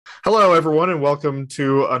Hello, everyone, and welcome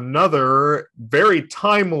to another very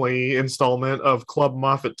timely installment of Club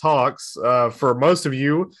Moffett Talks. For most of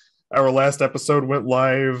you, our last episode went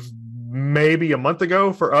live maybe a month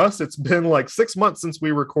ago. For us, it's been like 6 months since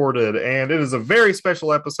we recorded, and it is a very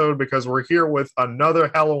special episode because we're here with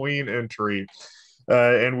another Halloween entry.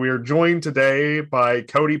 And we are joined today by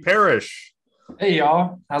Cody Parish. Hey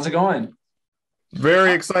y'all, how's it going?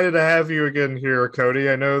 Very excited to have you again here, Cody.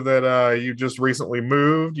 I know that you just recently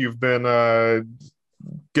moved. You've been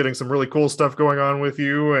getting some really cool stuff going on with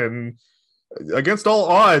you, and against all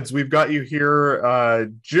odds, we've got you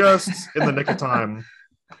here just in the nick of time.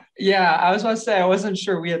 Yeah, I was about to say I wasn't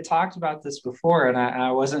sure we had talked about this before, and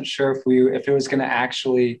I wasn't sure if it was going to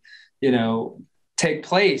actually, take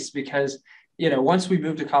place because once we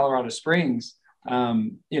moved to Colorado Springs,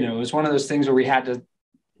 it was one of those things where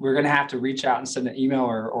we're going to have to reach out and send an email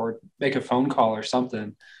or make a phone call or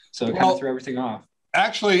something. So it kind of threw everything off.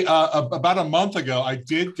 Actually, about a month ago, I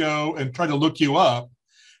did go and try to look you up,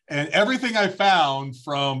 and everything I found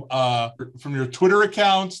from your Twitter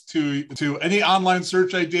accounts to any online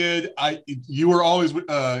search I did, you were always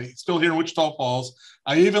still here in Wichita Falls.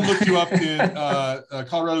 I even looked you up in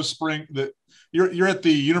Colorado Springs. You're at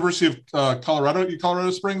the University of Colorado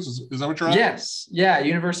Springs. Is that what you're at? Yes. Yeah.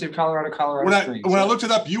 University of Colorado Springs. When I looked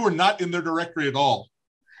it up, you were not in their directory at all.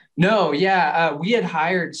 No. Yeah. We had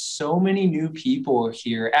hired so many new people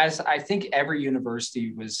here, as I think every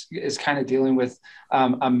university is kind of dealing with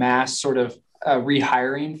a mass sort of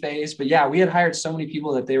rehiring phase. But yeah, we had hired so many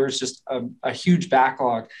people that there was just a huge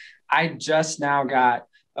backlog. I just now got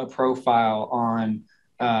a profile on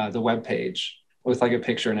the webpage with like a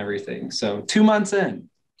picture and everything. So 2 months in,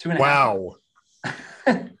 2.5. Wow.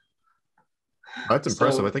 That's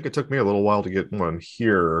impressive. So, I think it took me a little while to get one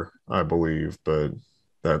here, I believe, but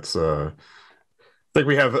that's I think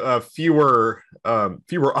we have fewer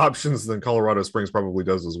options than Colorado Springs probably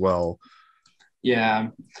does as well. Yeah.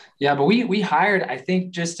 But we hired, I think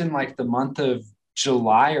just in like the month of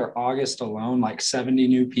July or August alone, like 70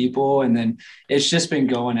 new people. And then it's just been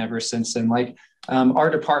going ever since then. Like our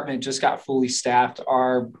department just got fully staffed.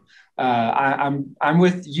 I'm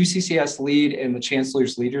with UCCS lead in the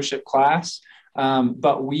chancellor's leadership class,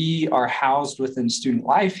 but we are housed within student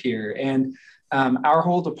life here. And our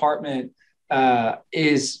whole department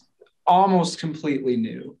is almost completely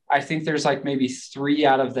new. I think there's like maybe 3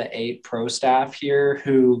 out of the 8 pro staff here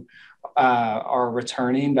who are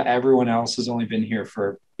returning, but everyone else has only been here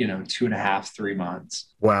for 2.5, 3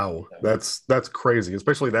 months. Wow, that's crazy,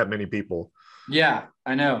 especially that many people. Yeah,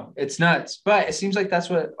 I know, it's nuts, but it seems like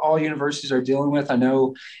that's what all universities are dealing with. I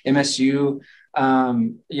know MSU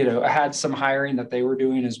had some hiring that they were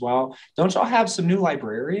doing as well. Don't y'all have some new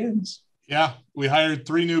librarians? Yeah, we hired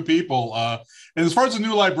 3 new people, and as far as the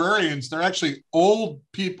new librarians, they're actually old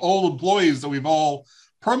employees that we've all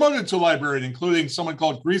promoted to a librarian, including someone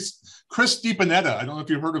called Chris DiPanetta. I don't know if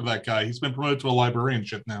you've heard of that guy. He's been promoted to a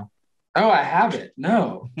librarianship now. Oh, I haven't.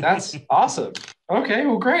 No, that's awesome. Okay,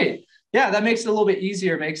 well, great. Yeah, that makes it a little bit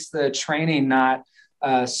easier. Makes the training not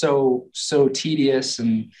so tedious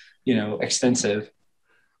and extensive.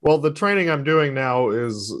 Well, the training I'm doing now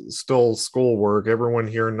is still schoolwork. Everyone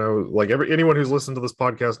here knows, like anyone who's listened to this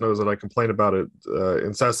podcast knows that I complain about it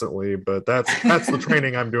incessantly. But that's the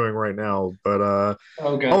training I'm doing right now. But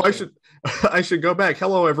I should go back.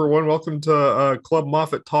 Hello, everyone. Welcome to Club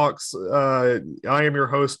Moffett Talks. I am your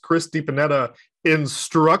host, Chris DiPanetta,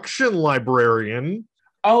 instruction librarian.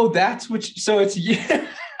 Oh, so it's you.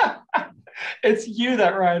 It's you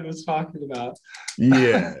that Ryan was talking about.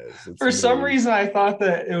 Yes. For some reason, I thought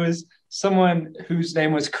that it was someone whose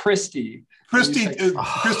name was Christy. Christy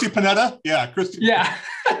Panetta? Yeah, Christy. Yeah.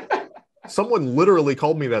 Someone literally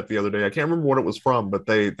called me that the other day. I can't remember what it was from, but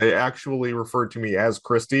they actually referred to me as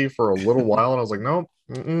Christy for a little while, and I was like, no.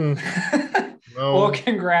 No. Well,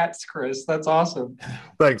 congrats, Chris. That's awesome.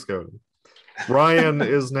 Thanks, Cody. Ryan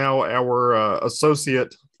is now our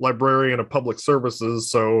associate librarian of public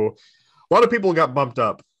services, so a lot of people got bumped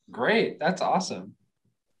up. Great. That's awesome.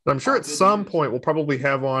 I'm sure at some point we'll probably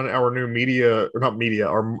have on our new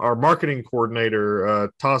our marketing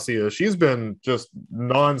coordinator, Tasia. She's been just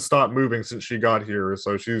nonstop moving since she got here,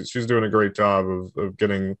 so she's doing a great job of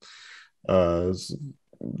getting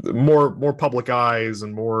more public eyes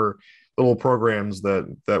and more little programs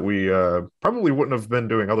that we probably wouldn't have been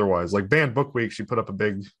doing otherwise. Like Banned Book Week, she put up a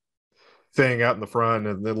big thing out in the front,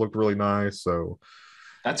 and it looked really nice. So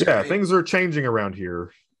that's great. Things are changing around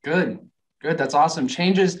here. Good. That's awesome.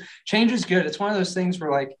 Change is good. It's one of those things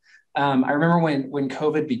where, like, I remember when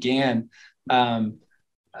COVID began, I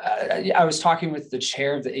was talking with the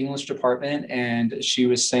chair of the English department, and she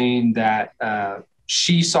was saying that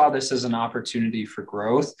she saw this as an opportunity for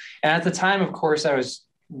growth. And at the time, of course, I was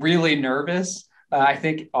really nervous. I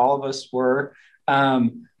think all of us were.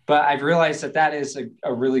 But I've realized that is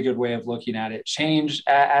a really good way of looking at it. Change,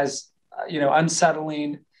 as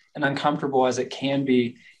unsettling and uncomfortable as it can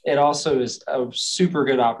be, it also is a super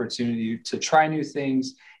good opportunity to try new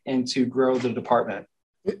things and to grow the department.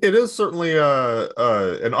 It is certainly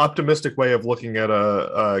an optimistic way of looking at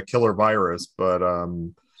a killer virus, but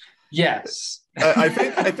yes. I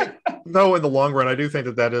think though, in the long run, I do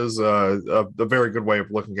think that is a very good way of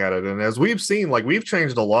looking at it. And as we've seen, like, we've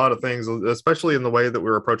changed a lot of things, especially in the way that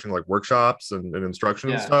we're approaching like workshops and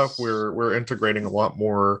instruction and stuff. We're integrating a lot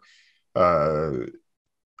more, a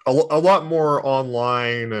lot more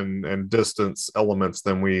online and distance elements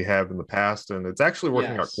than we have in the past, and it's actually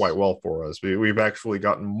working out quite well for us. We've actually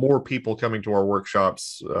gotten more people coming to our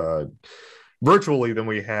workshops virtually than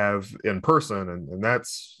we have in person, and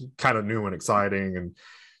that's kind of new and exciting and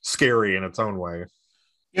scary in its own way.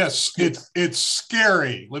 Yes, it's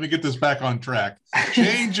scary. Let me get this back on track.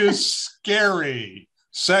 Change is scary.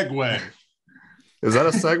 Segue. Is that a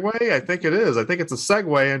segue? I think it is. I think it's a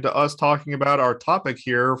segue into us talking about our topic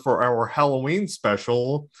here for our Halloween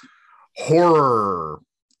special, horror,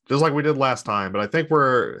 just like we did last time. But I think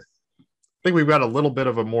we've got a little bit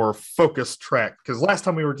of a more focused track, because last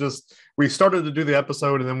time we started to do the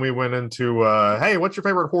episode and then we went into hey, what's your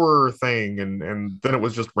favorite horror thing, and then it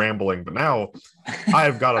was just rambling. But now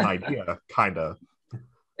I've got an idea, kind of.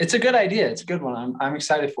 It's a good idea. It's a good one. I'm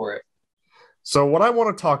excited for it. So what I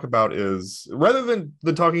want to talk about is, rather than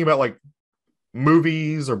talking about like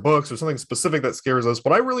movies or books or something specific that scares us,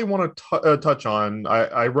 what I really want to touch on,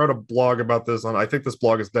 I wrote a blog about this I think this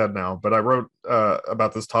blog is dead now, but I wrote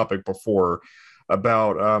about this topic before,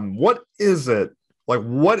 about what is it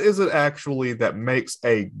actually that makes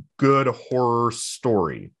a good horror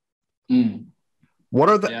story? What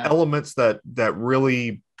are the elements that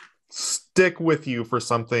really stick with you for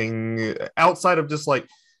something outside of just like,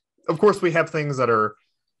 of course we have things that are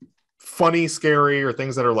funny scary or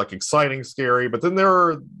things that are like exciting scary, but then there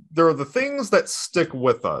are the things that stick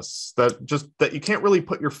with us that you can't really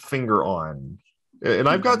put your finger on. And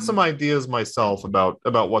I've got some ideas myself about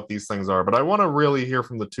what these things are, but I want to really hear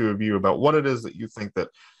from the two of you about what it is that you think that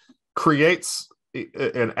creates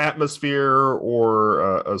an atmosphere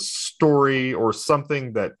or a story or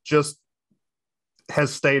something that just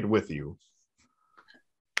has stayed with you.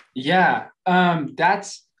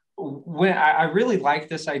 That's when I really like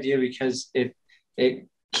this idea, because it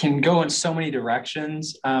can go in so many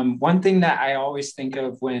directions. One thing that I always think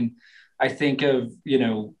of when I think of,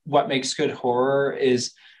 what makes good horror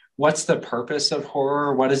is, what's the purpose of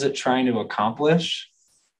horror? What is it trying to accomplish?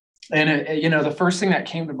 And the first thing that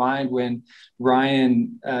came to mind when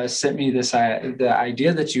Ryan sent me the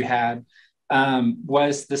idea that you had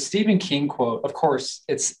was the Stephen King quote. Of course,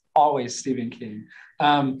 it's always Stephen King,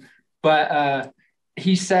 but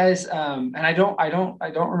he says, and I don't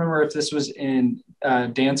remember if this was in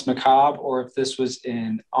Dance Macabre or if this was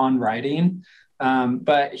in On Writing,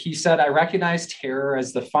 but he said, "I recognize terror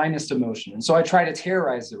as the finest emotion, and so I try to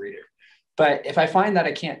terrorize the reader. But if I find that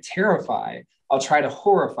I can't terrify, I'll try to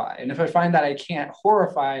horrify. And if I find that I can't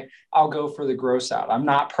horrify, I'll go for the gross out. I'm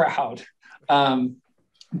not proud."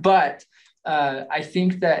 But I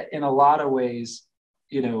think that in a lot of ways,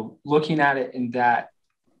 looking at it in that,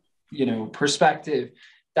 perspective,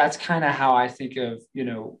 that's kind of how I think of,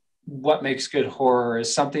 what makes good horror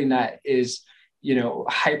is something that is,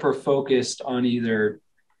 hyper focused on either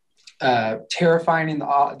terrifying the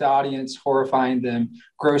audience, horrifying them,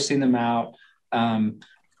 grossing them out,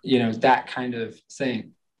 that kind of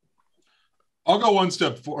thing. I'll go one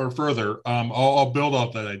step further. I'll build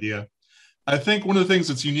off that idea. I think one of the things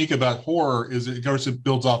that's unique about horror is it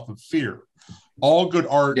builds off of fear. All good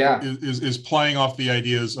art is playing off the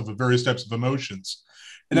ideas of the various types of emotions.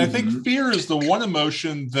 And I think fear is the one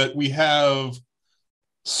emotion that we have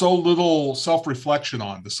so little self-reflection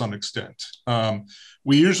on, to some extent.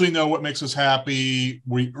 We usually know what makes us happy.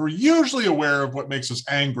 We're usually aware of what makes us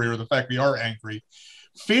angry, or the fact we are angry.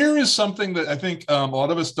 Fear is something that I think a lot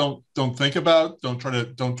of us don't think about, don't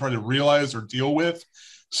try to realize or deal with.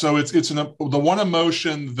 So it's the one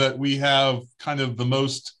emotion that we have kind of the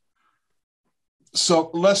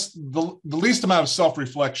least amount of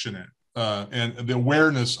self-reflection in, and the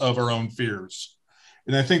awareness of our own fears.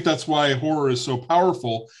 And I think that's why horror is so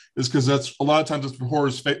powerful, is because that's a lot of times that's what horror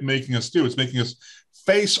is making us do. It's making us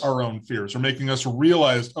face our own fears, or making us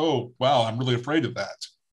realize, oh, wow, I'm really afraid of that.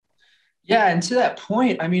 Yeah. And to that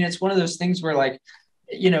point, I mean, it's one of those things where, like,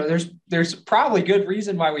 there's probably good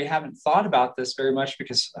reason why we haven't thought about this very much,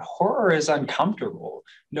 because horror is uncomfortable.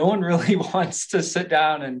 No one really wants to sit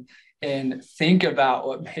down and think about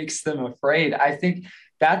what makes them afraid. I think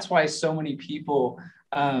that's why so many people,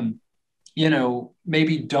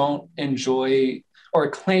 maybe don't enjoy or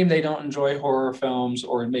claim they don't enjoy horror films,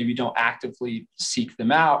 or maybe don't actively seek them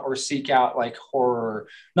out, or seek out like horror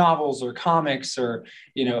novels or comics, or,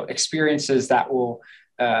 experiences that will,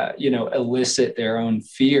 elicit their own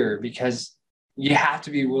fear, because you have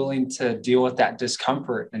to be willing to deal with that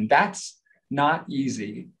discomfort. And that's not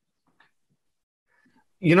easy.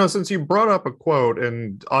 Since you brought up a quote,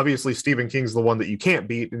 and obviously Stephen King's the one that you can't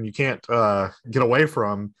beat and you can't get away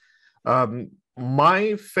from.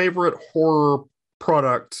 My favorite horror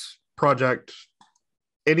project,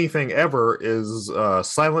 anything ever, is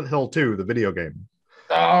Silent Hill 2, the video game.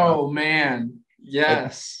 Oh, man.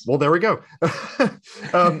 Yes. Well, there we go.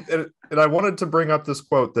 And I wanted to bring up this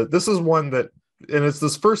quote, that this is one that, and it's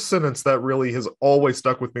this first sentence that really has always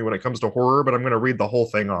stuck with me when it comes to horror, but I'm going to read the whole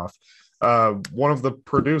thing off. One of the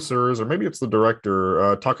producers, or maybe it's the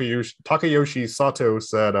director, Takayoshi Sato,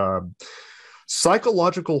 said,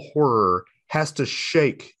 psychological horror has to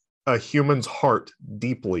shake a human's heart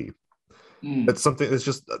deeply. It's something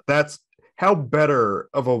that's how better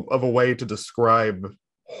of a way to describe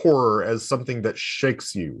horror, as something that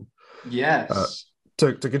shakes you. Yes.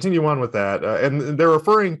 To continue on with that, and they're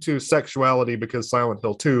referring to sexuality, because Silent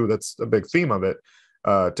Hill 2, that's a big theme of it.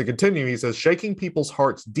 To continue, he says, shaking people's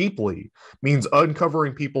hearts deeply means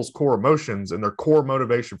uncovering people's core emotions and their core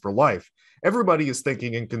motivation for life. Everybody is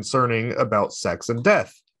thinking and concerning about sex and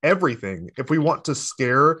death. Everything. If we want to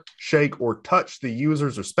scare, shake, or touch the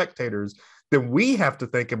users or spectators, then we have to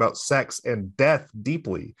think about sex and death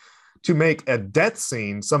deeply. To make a death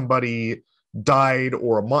scene, somebody died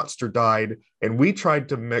or a monster died, and we tried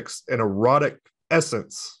to mix an erotic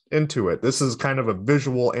essence into it. This is kind of a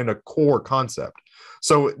visual and a core concept.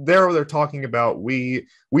 So they're talking about we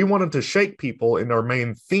wanted to shake people, and our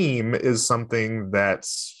main theme is something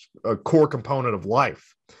that's a core component of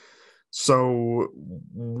life. So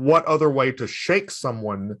what other way to shake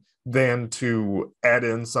someone than to add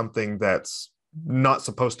in something that's not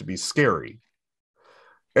supposed to be scary?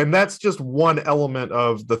 And that's just one element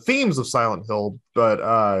of the themes of Silent Hill,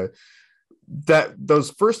 but that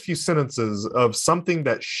those first few sentences of something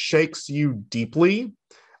that shakes you deeply,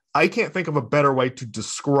 I can't think of a better way to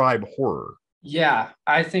describe horror. Yeah,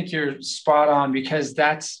 I think you're spot on, because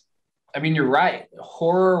you're right.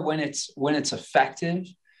 Horror, when it's effective,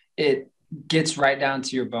 it gets right down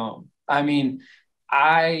to your bone.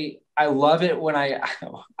 I love it when I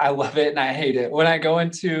love it, and I hate it when I go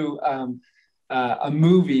into a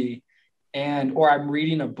movie or I'm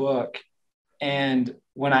reading a book, and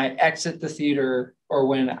when I exit the theater or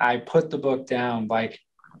when I put the book down, like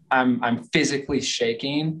I'm physically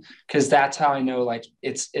shaking, because that's how I know like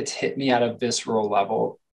it's hit me at a visceral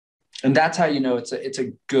level, and that's how it's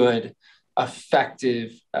a good,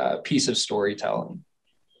 effective piece of storytelling.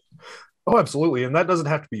 Oh, absolutely. And that doesn't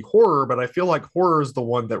have to be horror, but I feel like horror is the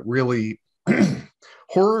one that really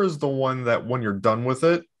horror is the one that when you're done with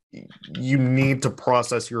it, you need to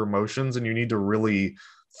process your emotions, and you need to really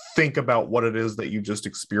think about what it is that you just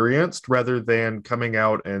experienced, rather than coming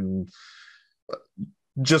out and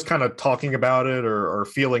just kind of talking about it, or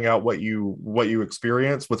feeling out what you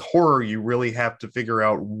experienced. With horror, you really have to figure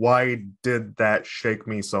out, why did that shake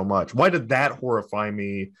me so much? Why did that horrify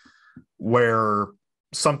me, where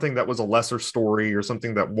something that was a lesser story or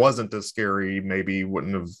something that wasn't as scary maybe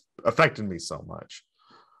wouldn't have affected me so much?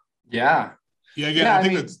 Yeah. Again, I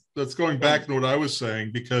think that's going back to what I was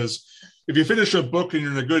saying, because if you finish a book and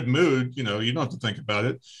you're in a good mood, you don't have to think about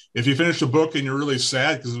it. If you finish a book and you're really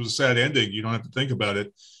sad because it was a sad ending, you don't have to think about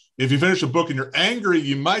it. If you finish a book and you're angry,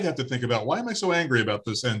 you might have to think about, why am I so angry about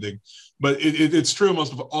this ending? But it's true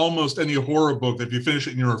of almost any horror book that if you finish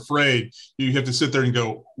it and you're afraid, you have to sit there and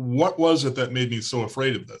go, what was it that made me so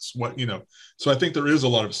afraid of this? So I think there is a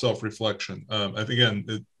lot of self-reflection. I think,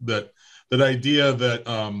 again, that idea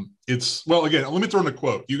that it's, well, again, let me throw in a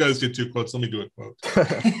quote. You guys did 2 quotes. Let me do a quote.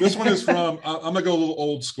 This one is from, I'm going to go a little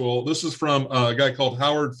old school. This is from a guy called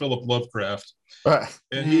Howard Philip Lovecraft.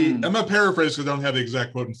 And I'm going to paraphrase because I don't have the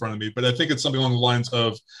exact quote in front of me, but I think it's something along the lines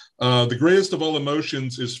of, the greatest of all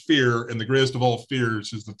emotions is fear, and the greatest of all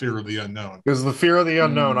fears is the fear of the unknown. Is the fear of the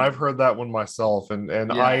unknown. I've heard that one myself, and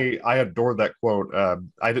Yeah. I adored that quote.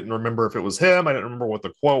 I didn't remember if it was him. I didn't remember what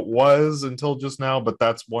the quote was until just now, but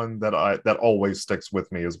that's one that always sticks with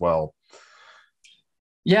me as well.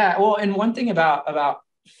 Yeah. Well, and one thing about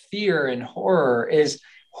fear and horror is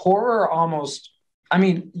horror almost,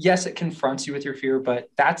 yes, it confronts you with your fear, but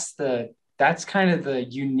that's the that's kind of the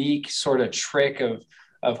unique sort of trick of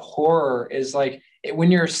horror, is like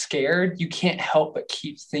when you're scared, you can't help but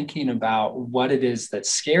keep thinking about what it is that's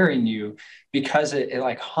scaring you, because it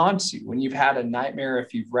like haunts you when you've had a nightmare,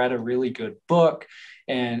 if you've read a really good book.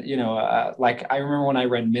 And, like I remember when I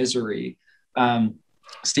read Misery,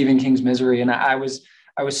 Stephen King's Misery, and I was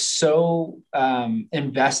so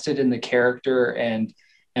invested in the character and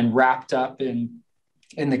wrapped up in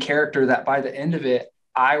the character that by the end of it,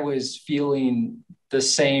 I was feeling the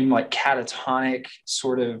same like catatonic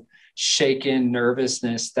sort of shaken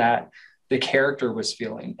nervousness that the character was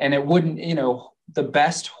feeling. And it wouldn't, the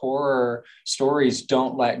best horror stories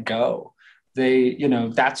don't let go. They,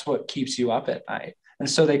 that's what keeps you up at night. And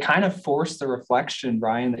so they kind of force the reflection,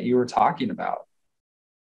 Brian, that you were talking about.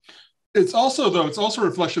 It's also a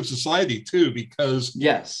reflection of society too, because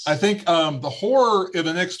yes, I think the horror in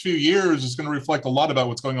the next few years is going to reflect a lot about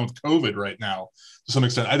what's going on with COVID right now to some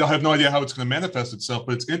extent. I don't have no idea how it's going to manifest itself,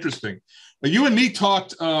 but it's interesting. But you and me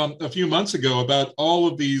talked a few months ago about all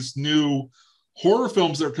of these new horror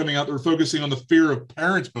films that are coming out that are focusing on the fear of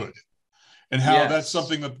parenthood, and how that's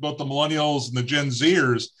something that both the millennials and the Gen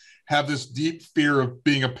Zers have this deep fear of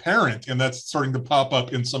being a parent, and that's starting to pop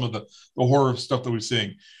up in some of the horror stuff that we're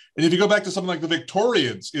seeing. And if you go back to something like the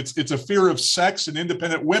Victorians, it's a fear of sex and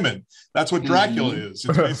independent women. That's what Dracula is.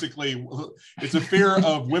 It's basically, it's a fear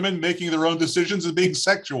of women making their own decisions and being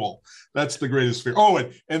sexual. That's the greatest fear. Oh,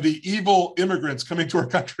 and the evil immigrants coming to our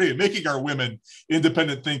country and making our women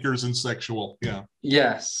independent thinkers and sexual. Yeah.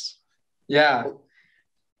 Yes. Yeah.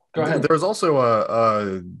 Go ahead. There's also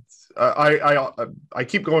I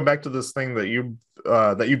keep going back to this thing that you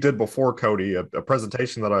did before, Cody, a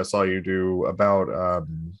presentation that I saw you do about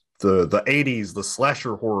the 80s, the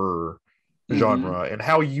slasher horror genre, and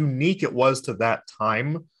how unique it was to that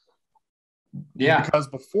time. Yeah. Because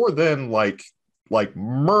before then, like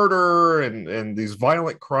murder and these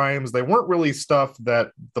violent crimes, they weren't really stuff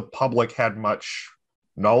that the public had much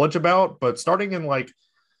knowledge about. But starting in like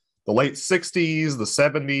the late 60s, the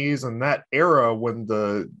 70s, and that era, when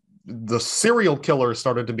the serial killer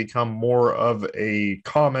started to become more of a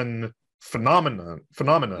common phenomenon.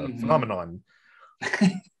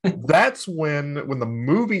 That's when the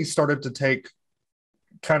movie started to take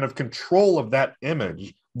kind of control of that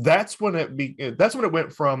image. That's when it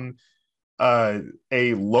went from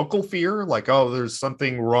a local fear, like, oh, there's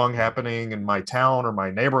something wrong happening in my town or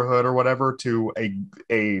my neighborhood or whatever, to a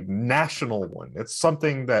national one. It's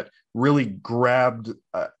something that really grabbed,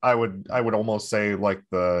 I would almost say, like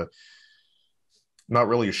not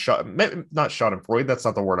Schadenfreude, that's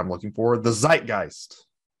not the word I'm looking for, the zeitgeist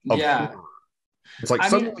of horror. It's like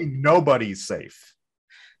suddenly nobody's safe.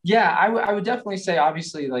 Yeah, I would definitely say,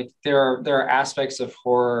 obviously, like there are aspects of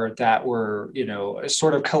horror that were,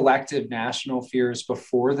 sort of collective national fears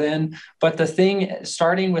before then. But the thing,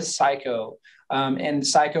 starting with Psycho, and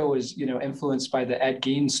Psycho was, influenced by the Ed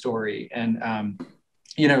Gein story. And,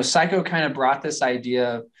 Psycho kind of brought this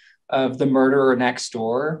idea of the murderer next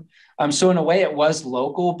door. So in a way it was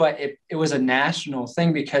local, but it was a national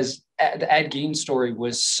thing, because the Ed Gein story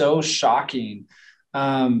was so shocking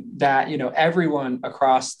that, everyone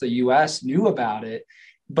across the US knew about it.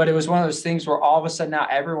 But it was one of those things where all of a sudden now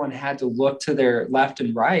everyone had to look to their left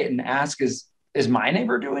and right and ask, is my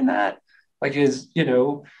neighbor doing that? Like,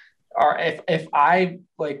 or if I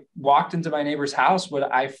like walked into my neighbor's house, would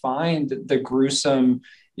I find the gruesome,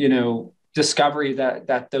 discovery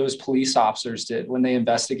that those police officers did when they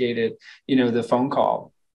investigated, the phone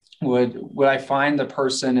call? Would I find the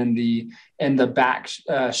person in the back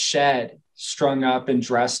shed strung up and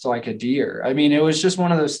dressed like a deer? I mean, it was just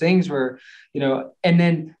one of those things where, and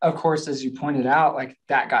then of course, as you pointed out, like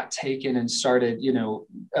that got taken and started,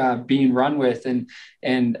 being run with, and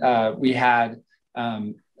we had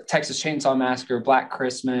Texas Chainsaw Massacre, Black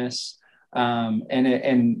Christmas,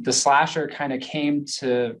 and the slasher kind of came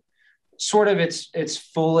to sort of its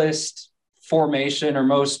fullest formation, or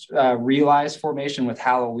most realized formation, with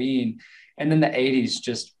Halloween. And then the 80s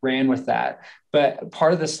just ran with that. But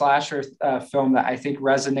part of the slasher film that I think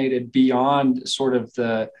resonated beyond sort of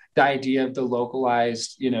the idea of the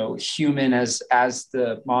localized, human as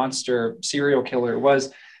the monster serial killer,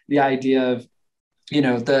 was the idea of,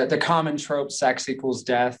 the common trope, sex equals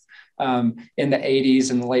death. In the 80s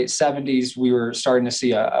and the late 70s, we were starting to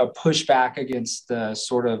see a pushback against the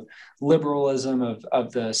sort of liberalism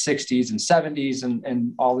of the 60s and 70s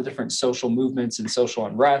and all the different social movements and social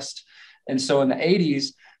unrest. And so in the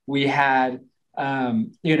 80s, we had,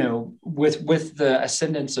 with the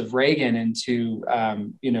ascendance of Reagan into,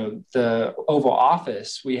 the Oval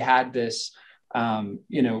Office, we had this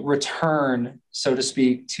return, so to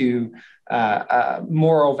speak, to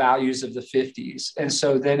moral values of the 50s. And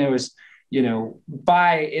so then it was,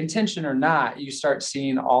 by intention or not, you start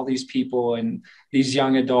seeing all these people and these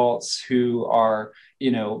young adults who are,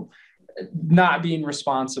 not being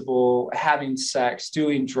responsible, having sex,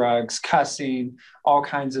 doing drugs, cussing, all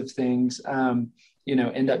kinds of things,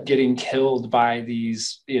 end up getting killed by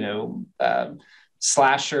these, immortal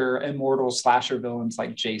slasher villains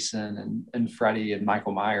like Jason and Freddy and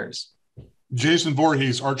Michael Myers. Jason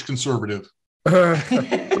Voorhees, arch conservative.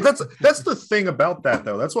 That's the thing about that,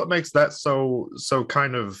 though. That's what makes that so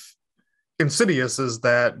kind of insidious, is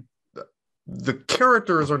that the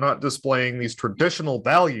characters are not displaying these traditional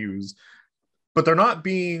values, but they're not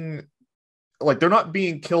being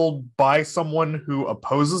killed by someone who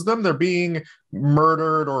opposes them. They're being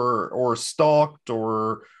murdered or stalked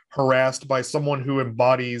or harassed by someone who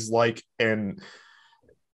embodies like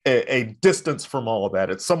a distance from all of that.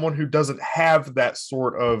 It's someone who doesn't have that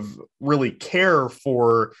sort of really care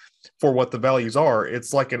for what the values are.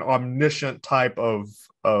 It's like an omniscient type of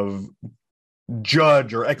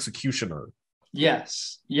judge or executioner.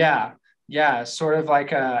 Yes. Yeah. Sort of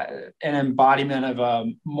like an embodiment of a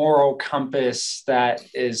moral compass that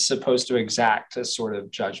is supposed to exact a sort of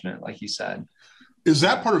judgment, like you said. Is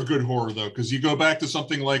that part of good horror, though? Because you go back to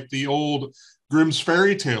something like the old Grimm's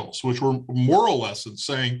fairy tales, which were moral lessons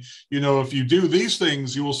saying, if you do these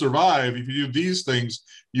things, you will survive. If you do these things,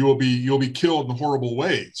 you'll be killed in horrible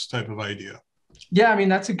ways, type of idea. Yeah, I mean,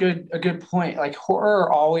 that's a good point. Like horror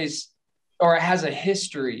always, or it has a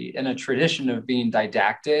history and a tradition of being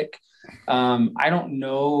didactic. I don't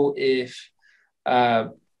know if I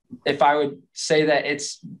would say that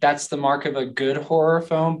that's the mark of a good horror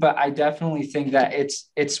film, but I definitely think that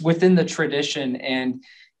it's within the tradition, and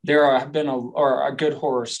there have been a good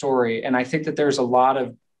horror story. And I think that there's a lot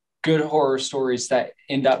of good horror stories that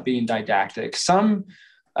end up being didactic. Some,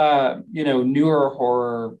 newer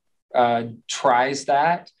horror tries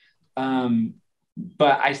that.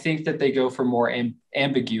 But I think that they go for more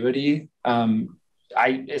ambiguity.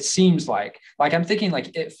 It seems like I'm thinking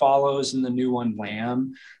like It Follows and the new one,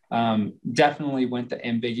 Lamb, definitely went the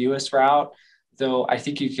ambiguous route. Though I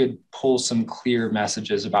think you could pull some clear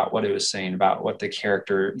messages about what it was saying about what the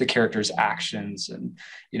character's actions and,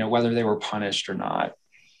 whether they were punished or not.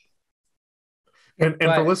 And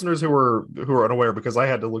for listeners who are unaware, because I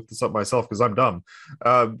had to look this up myself because I'm dumb,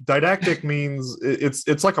 didactic means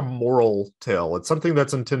it's like a moral tale. It's something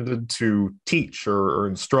that's intended to teach or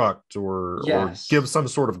instruct or give some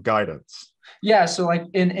sort of guidance. Yeah. So like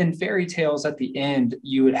in fairy tales, at the end,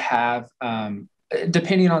 you would have,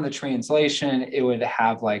 depending on the translation, it would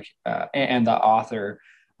have like, and the author,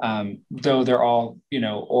 though they're all,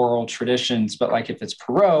 oral traditions, but like if it's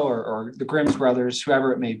Perrault or the Grimm's brothers,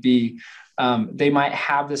 whoever it may be, they might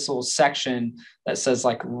have this little section that says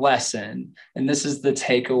like lesson, and this is the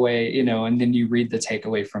takeaway, and then you read the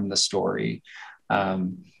takeaway from the story.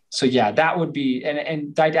 So yeah, that would be,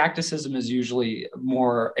 and didacticism is usually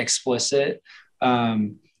more explicit,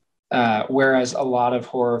 whereas a lot of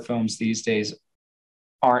horror films these days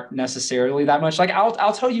aren't necessarily that much. Like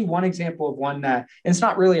I'll tell you one example of one that it's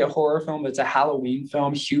not really a horror film, but it's a Halloween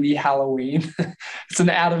film, Huey Halloween. It's an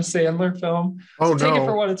Adam Sandler film. So take it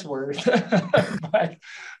for what it's worth.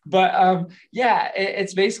 but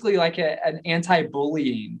it's basically like an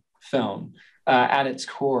anti-bullying film at its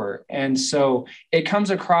core. And so it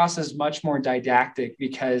comes across as much more didactic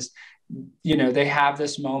because, they have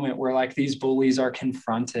this moment where like these bullies are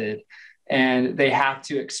confronted and they have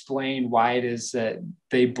to explain why it is that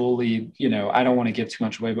they bullied, I don't want to give too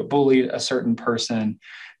much away, but bullied a certain person.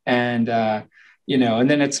 And, and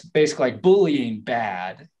then it's basically like bullying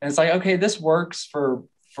bad. And it's like, okay, this works for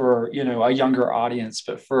a younger audience,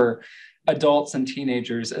 but for adults and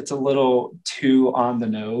teenagers, it's a little too on the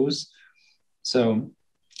nose. So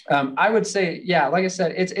I would say, yeah, like I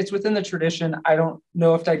said, it's within the tradition. I don't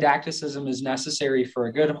know if didacticism is necessary for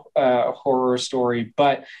a good horror story,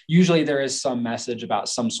 but usually there is some message about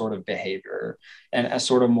some sort of behavior and a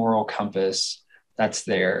sort of moral compass that's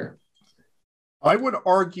there. I would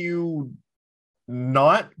argue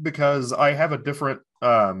not, because I have a different,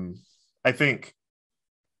 I think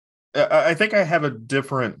I have a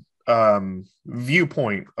different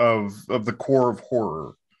viewpoint of the core of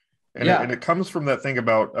horror. And it comes from that thing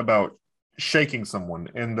about shaking someone,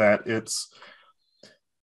 in that it's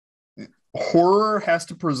horror has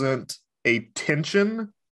to present a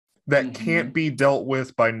tension that can't be dealt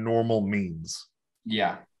with by normal means.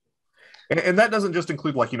 Yeah. And that doesn't just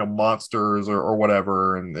include like, monsters or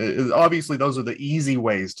whatever. And obviously those are the easy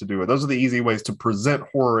ways to do it. Those are the easy ways to present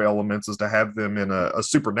horror elements, is to have them in a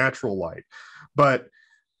supernatural light. But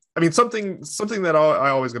I mean, something that I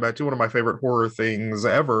always go back to, one of my favorite horror things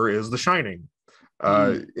ever is The Shining.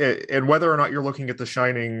 And whether or not you're looking at The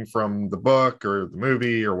Shining from the book or the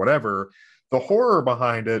movie or whatever, the horror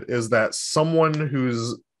behind it is that someone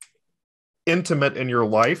who's intimate in your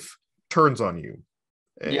life turns on you.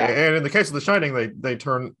 Yeah. And in the case of The Shining, they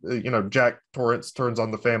turn, Jack Torrance turns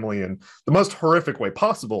on the family in the most horrific way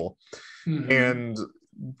possible. And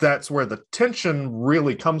that's where the tension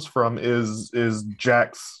really comes from, is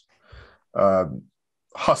Jack's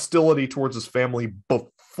hostility towards his family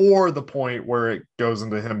before the point where it goes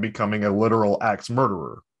into him becoming a literal axe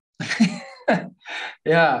murderer.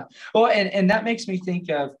 Yeah. Well, and that makes me think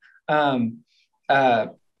of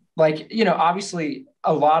obviously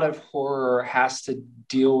a lot of horror has to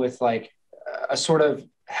deal with like a sort of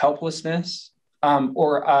helplessness,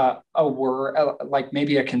 or like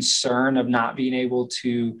maybe a concern of not being able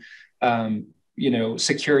to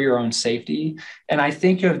secure your own safety. And I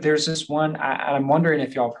think there's this one, I'm wondering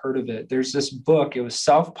if y'all have heard of it. There's this book, it was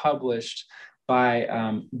self-published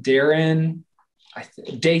by Dathan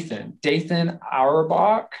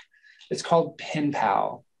Auerbach. It's called Pen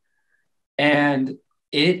Pal. And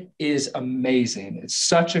it is amazing. It's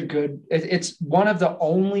such a good, it's one of the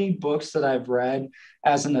only books that I've read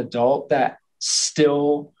as an adult that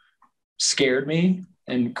still scared me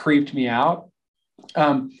and creeped me out.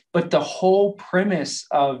 But the whole premise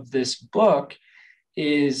of this book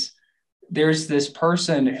is there's this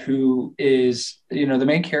person who is, the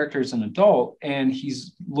main character is an adult, and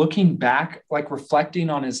he's looking back, like reflecting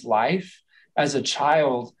on his life as a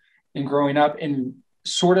child and growing up, and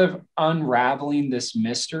sort of unraveling this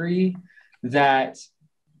mystery that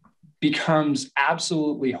becomes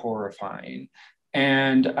absolutely horrifying.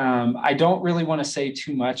 And I don't really want to say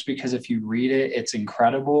too much, because if you read it, it's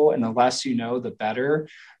incredible. And the less you know, the better.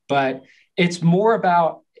 But it's more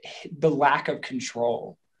about the lack of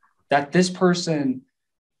control, that this person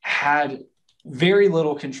had very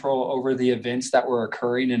little control over the events that were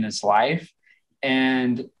occurring in his life.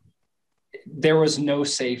 And there was no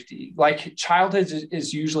safety. Like, childhood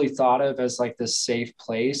is usually thought of as like this safe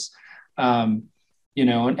place. And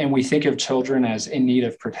we think of children as in need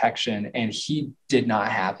of protection, and he did not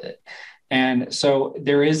have it. And so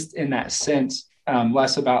there is, in that sense,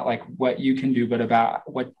 less about like what you can do, but about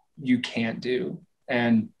what you can't do,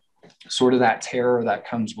 and sort of that terror that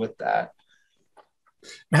comes with that.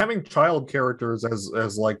 Having child characters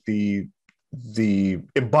as like the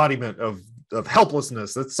embodiment of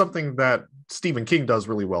helplessness, that's something that Stephen King does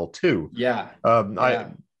really well too. Yeah.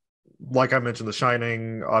 Like I mentioned, The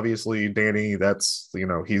Shining, obviously Danny, that's,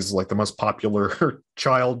 he's like the most popular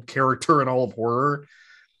child character in all of horror.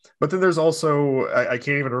 But then there's also, I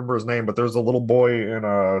can't even remember his name, but there's a little boy in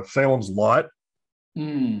Salem's Lot,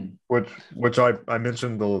 which I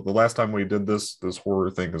mentioned the last time we did this horror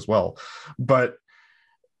thing as well. But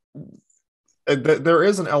there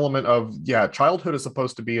is an element of, childhood is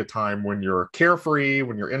supposed to be a time when you're carefree,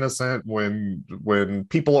 when you're innocent, when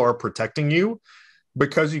people are protecting you,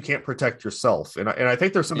 because you can't protect yourself. And I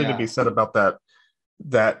think there's something to be said about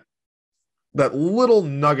that little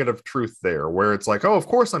nugget of truth there, where it's like, oh, of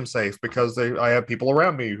course I'm safe because I have people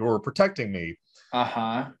around me who are protecting me.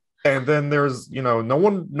 And then there's, no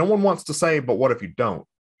one wants to say, but what if you don't?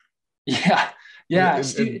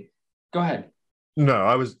 Steve, go ahead.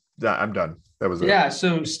 No, I'm done. That was it. Yeah.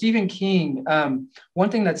 So Stephen King, one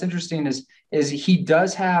thing that's interesting is he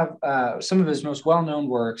does have some of his most well-known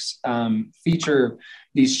works feature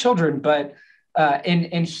these children, but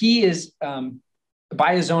and he is,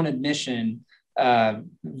 by his own admission,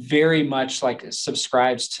 very much like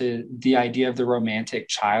subscribes to the idea of the romantic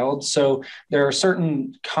child. So there are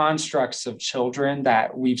certain constructs of children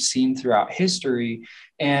that we've seen throughout history,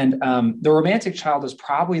 and the romantic child is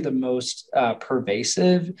probably the most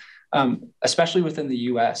pervasive, especially within the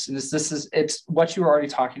US. And it's what you were already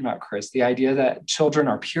talking about, Chris, the idea that children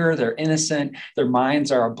are pure, they're innocent, their minds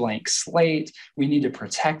are a blank slate. We need to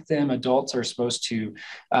protect them. Adults are supposed to,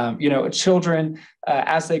 children,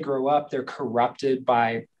 as they grow up, they're corrupted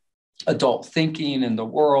by adult thinking and the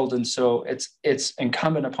world. And so it's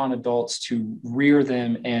incumbent upon adults to rear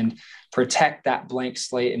them and protect that blank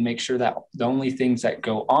slate, and make sure that the only things that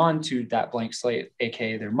go on to that blank slate,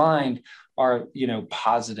 AKA their mind, are,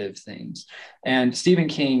 positive things. And Stephen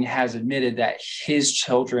King has admitted that his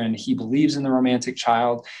children, he believes in the romantic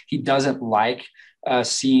child. He doesn't like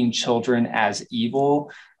seeing children as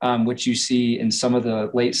evil, which you see in some of the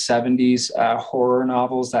late 70s horror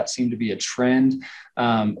novels that seem to be a trend.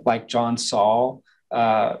 Like John Saul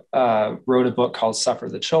wrote a book called Suffer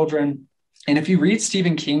the Children. And if you read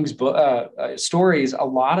Stephen King's stories, a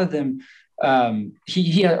lot of them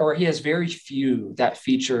he has very few that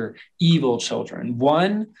feature evil children.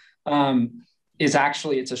 One is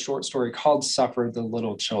actually, it's a short story called Suffer the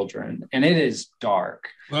Little Children, and it is dark.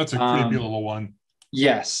 Well, that's a creepy little one.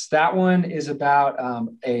 Yes, that one is about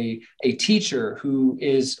a teacher who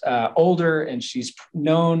is older, and she's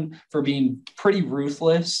known for being pretty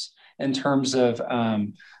ruthless in terms of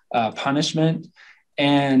punishment.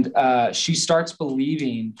 And she starts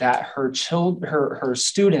believing that her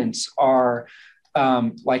students are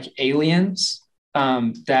like aliens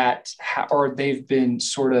or they've been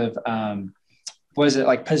sort of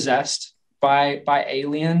possessed by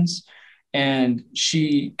aliens. And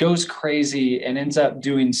she goes crazy and ends up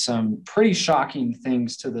doing some pretty shocking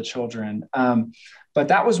things to the children. But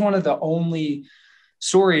that was one of the only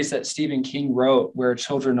stories that Stephen King wrote where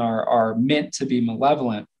children are meant to be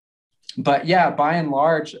malevolent. But yeah, by and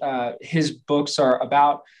large, his books are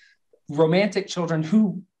about romantic children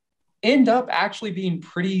who end up actually being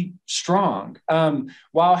pretty strong.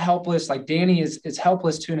 While helpless, like Danny is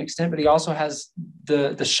helpless to an extent, but he also has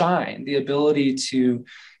the shine, the ability to,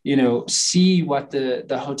 see what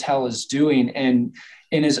the hotel is doing and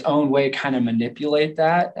in his own way kind of manipulate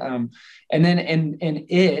that. And then in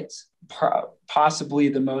it, possibly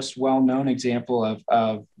the most well-known example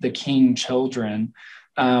of the King children,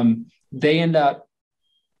 they end up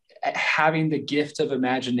having the gift of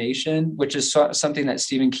imagination, which is something that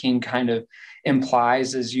Stephen King kind of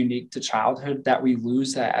implies is unique to childhood, that we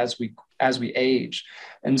lose that as we age.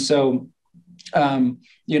 And so,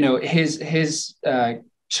 his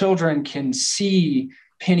children can see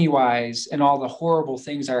Pennywise and all the horrible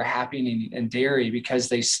things that are happening in Derry because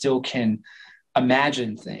they still can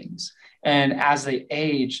imagine things. And as they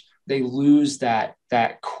age, they lose that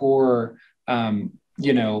core,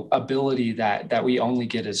 ability that we only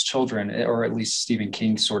get as children, or at least Stephen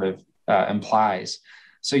King sort of implies.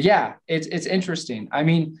 So yeah, it's interesting. I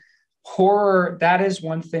mean, horror, that is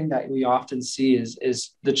one thing that we often see is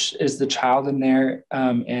the child in there,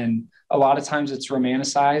 and a lot of times it's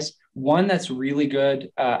romanticized. One that's really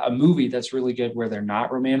good, a movie that's really good where they're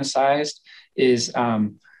not romanticized, is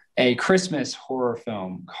a Christmas horror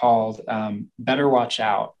film called Better Watch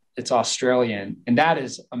Out. It's Australian, and that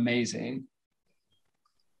is amazing.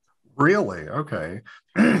 Really? Okay.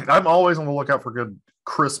 I'm always on the lookout for good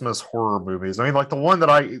Christmas horror movies. I mean, like the one that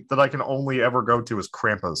I can only ever go to is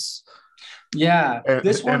Krampus. Yeah,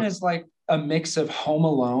 this one is like a mix of Home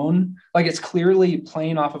Alone. Like it's clearly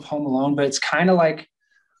playing off of Home Alone, but it's kind of like,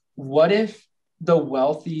 what if the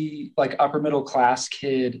wealthy, like upper middle class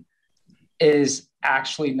kid is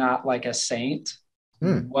actually not like a saint?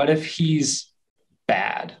 What if he's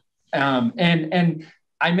bad? And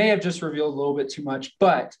I may have just revealed a little bit too much,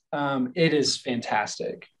 but it is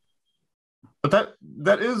fantastic. But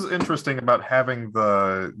that is interesting about having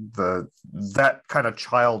that kind of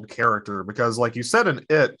child character, because like you said in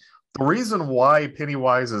it, the reason why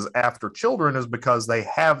Pennywise is after children is because they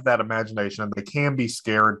have that imagination and they can be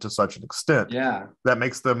scared to such an extent. Yeah. That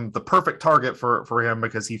makes them the perfect target for him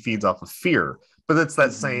because he feeds off of fear. But it's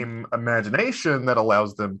that same imagination that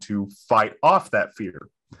allows them to fight off that fear.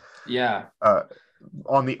 Yeah.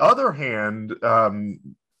 On the other hand,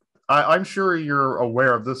 I'm sure you're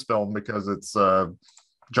aware of this film because it's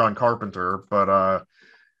John Carpenter, but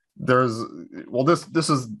this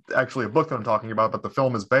is actually a book that I'm talking about, but the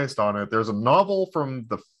film is based on it. There's a novel from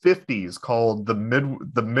the 50s called the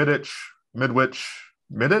Midwich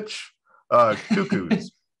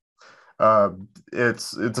Cuckoos.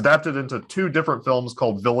 It's adapted into two different films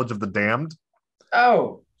called Village of the Damned.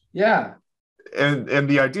 Oh, yeah. And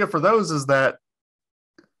the idea for those is that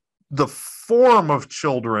the form of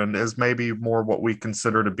children is maybe more what we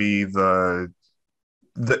consider to be the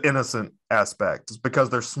innocent aspect, because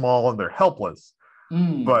they're small and they're helpless.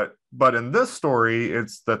 But in this story,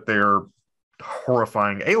 it's that they're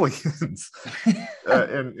horrifying aliens.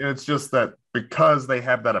 And it's just that because they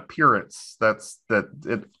have that appearance, that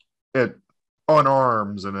it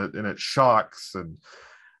unarms and it shocks and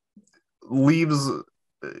leaves,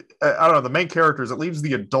 I don't know, the main characters, it leaves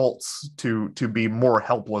the adults to be more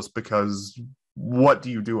helpless, because what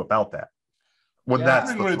do you do about that when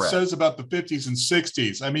that's the what threat? It says about the 50s and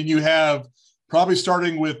 60s. I mean, you have probably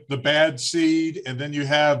starting with the Bad Seed, and then you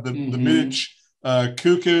have the Midwich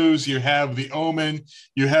Cuckoos, you have the Omen,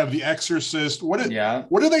 you have the Exorcist. What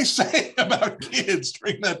do they say about kids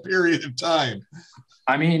during that period of time?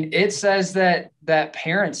 I mean, it says that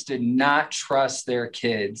parents did not trust their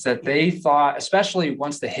kids, that they thought, especially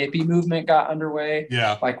once the hippie movement got underway,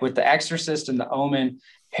 like with the Exorcist and the Omen,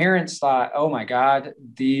 parents thought, oh my God,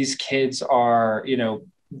 these kids are,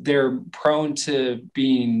 they're prone to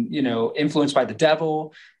being, influenced by the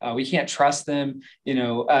devil. We can't trust them,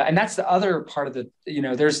 and that's the other part of the,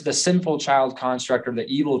 there's the sinful child construct or the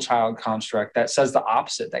evil child construct that says the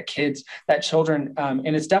opposite, that children,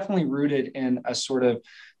 and it's definitely rooted in a sort of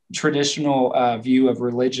traditional view of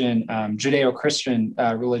religion, Judeo-Christian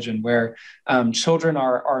religion, where children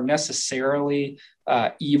are necessarily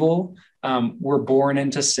evil. We're born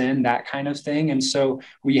into sin, that kind of thing. And so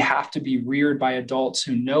we have to be reared by adults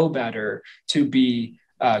who know better to be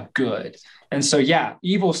good. And so, yeah,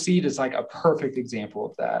 evil seed is like a perfect example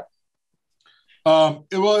of that.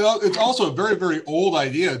 Well, it's also a very, very old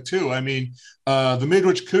idea too. I mean, the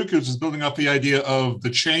Midwich Cuckoos is building up the idea of the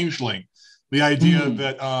changeling, the idea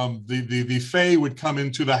that the Fae would come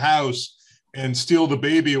into the house and steal the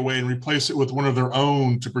baby away and replace it with one of their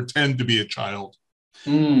own to pretend to be a child.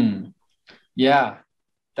 Yeah,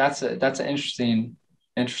 that's an interesting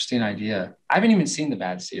idea. I haven't even seen The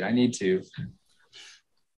Bad Seed. I need to.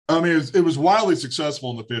 I mean, it was wildly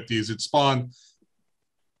successful in the 50s.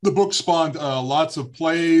 The book spawned lots of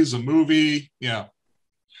plays, a movie. Yeah.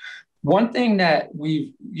 One thing that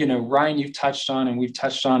Ryan, you've touched on, and we've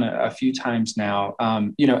touched on a few times now,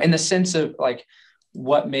 in the sense of like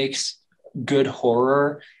what makes good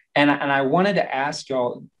horror. And I wanted to ask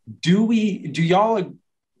y'all, do y'all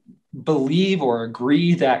believe or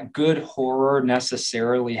agree that good horror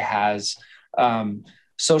necessarily has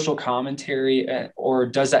social commentary, or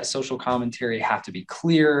does that social commentary have to be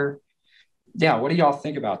clear? Yeah, what do y'all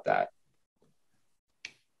think about that?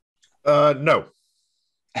 No.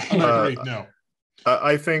 No.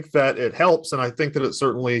 I think that it helps, and I think that it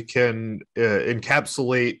certainly can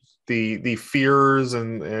encapsulate the fears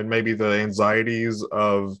and maybe the anxieties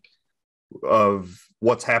of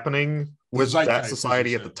what's happening with that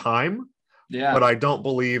society at the time. Yeah. But I don't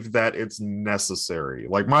believe that it's necessary.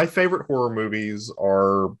 Like, my favorite horror movies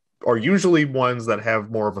are usually ones that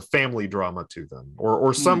have more of a family drama to them,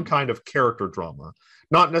 or some kind of character drama,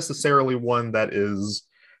 not necessarily one that is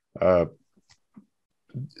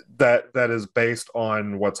that is based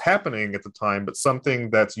on what's happening at the time, but something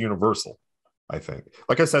that's universal. I think,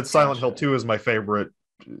 like I said, Silent Hill 2 is my favorite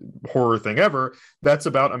horror thing ever. That's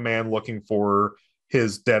about a man looking for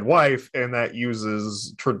his dead wife, and that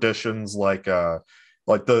uses traditions like the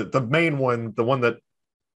main one, the one that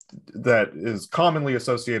is commonly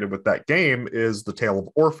associated with that game is the tale of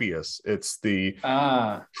Orpheus. It's the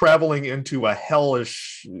traveling into a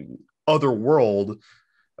hellish other world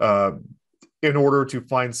in order to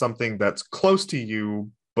find something that's close to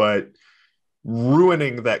you, but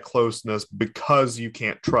ruining that closeness because you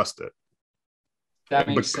can't trust it. That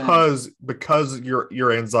makes sense. Because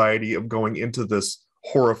your anxiety of going into this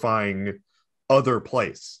horrifying other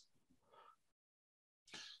place.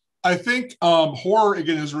 I think horror,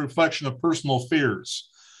 again, is a reflection of personal fears.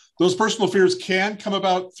 Those personal fears can come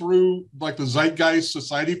about through like the zeitgeist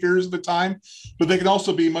society fears of the time, but they can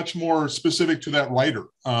also be much more specific to that writer.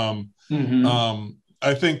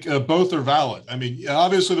 I think both are valid. I mean,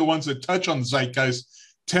 obviously the ones that touch on zeitgeist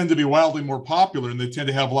tend to be wildly more popular, and they tend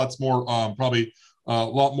to have lots more, probably a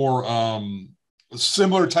lot more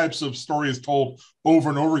similar types of stories told over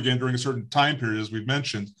and over again during a certain time period, as we've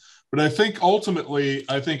mentioned. But I think ultimately,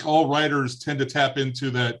 all writers tend to tap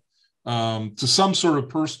into that to some sort of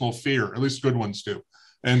personal fear, at least good ones do.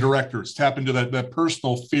 And directors tap into that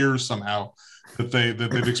personal fear somehow that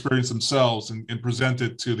they've experienced themselves and present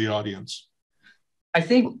it to the audience. I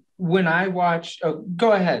think when I watch,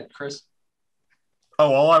 go ahead, Chris. Oh,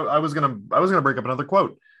 well, I was gonna break up another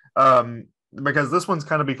quote because this one's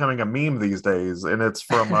kind of becoming a meme these days, and it's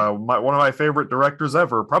from one of my favorite directors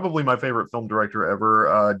ever, probably my favorite film director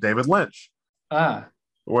ever, David Lynch.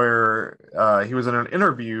 Where he was in an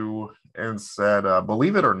interview and said,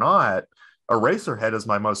 "Believe it or not, Eraserhead is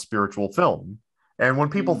my most spiritual film." And when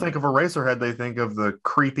people think of Eraserhead, they think of the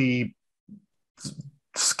creepy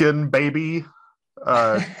skin baby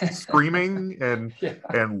screaming and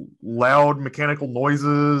loud mechanical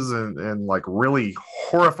noises and like really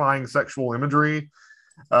horrifying sexual imagery.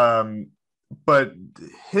 But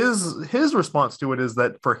his response to it is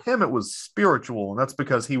that for him it was spiritual, and that's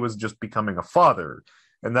because he was just becoming a father,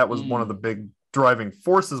 and that was one of the big driving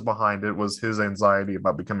forces behind it, was his anxiety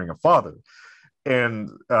about becoming a father.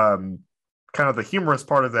 And kind of the humorous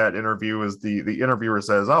part of that interview is the interviewer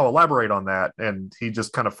says, "Oh, elaborate on that," and he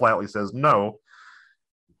just kind of flatly says no,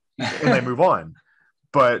 and they move on.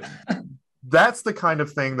 But that's the kind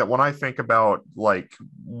of thing that when I think about like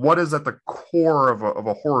what is at the core of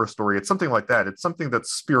a horror story, it's something like that. It's something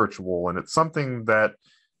that's spiritual, and it's something that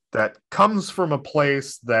comes from a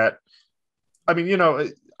place that, I mean,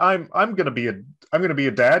 I'm gonna be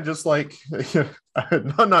a dad, just like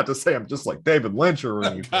not to say I'm just like David Lynch or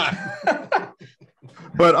anything.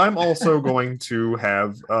 But I'm also going to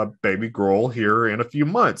have a baby girl here in a few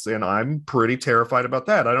months, and I'm pretty terrified about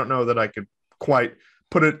that. I don't know that I could quite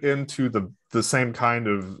put it into the same kind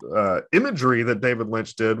of imagery that David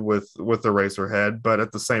Lynch did with Eraserhead, but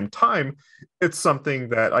at the same time, it's something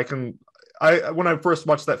that when I first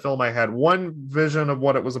watched that film, I had one vision of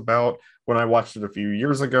what it was about. When I watched it a few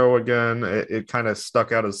years ago again, it kind of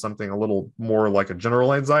stuck out as something a little more like a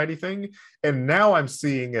general anxiety thing. And now I'm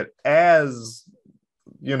seeing it as,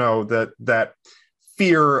 that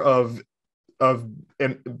fear of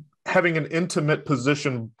having an intimate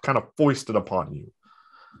position kind of foisted upon you.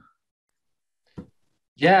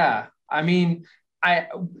 Yeah. I mean,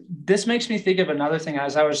 this makes me think of another thing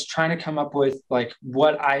as I was trying to come up with like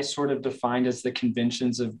what I sort of defined as the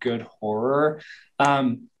conventions of good horror.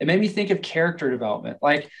 It made me think of character development.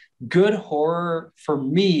 Like good horror for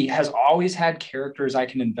me has always had characters I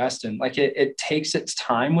can invest in. Like it takes its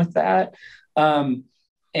time with that.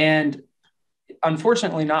 And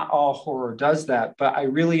unfortunately, not all horror does that, but I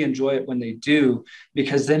really enjoy it when they do,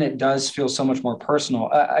 because then it does feel so much more personal.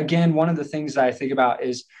 Again, one of the things that I think about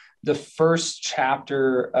is the first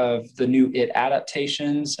chapter of the new It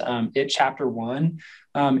adaptations, It Chapter 1.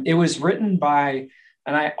 It was written by,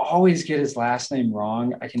 and I always get his last name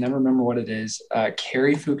wrong. I can never remember what it is.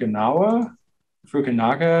 Cary Fukunaga.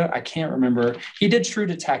 I can't remember. He did True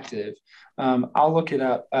Detective. I'll look it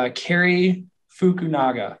up. Cary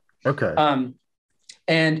Fukunaga. Okay.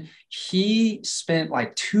 And he spent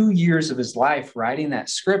like 2 years of his life writing that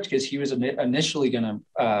script because he was initially going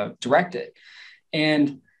to direct it.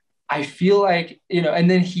 And I feel like, and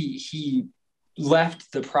then he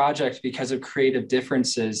left the project because of creative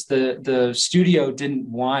differences. The studio didn't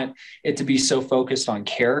want it to be so focused on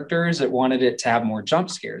characters. It wanted it to have more jump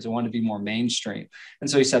scares. It wanted to be more mainstream. And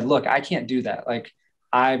so he said, look, I can't do that. Like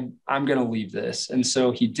I'm going to leave this. And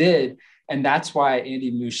so he did. And that's why Andy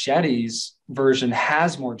Muschietti's version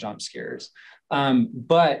has more jump scares.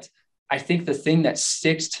 But I think the thing that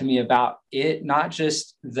sticks to me about it, not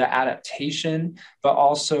just the adaptation, but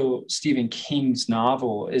also Stephen King's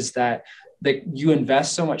novel, is that you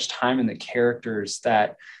invest so much time in the characters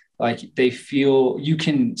that like they feel you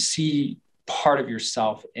can see part of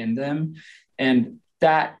yourself in them. And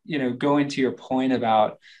that, going to your point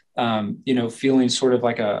about, feeling sort of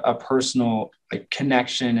like a personal like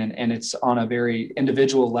connection and it's on a very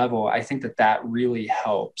individual level. I think that really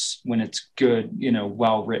helps when it's good,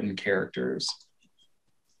 well-written characters.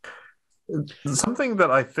 Something that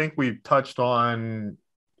I think we touched on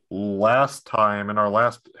last time in our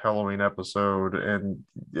last Halloween episode, and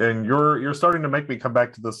you're starting to make me come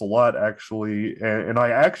back to this a lot, actually, and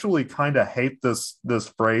I actually kind of hate this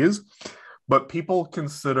phrase, but people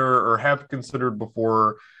consider or have considered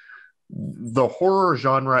before the horror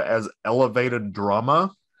genre as elevated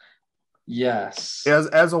drama. Yes.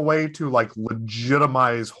 As a way to like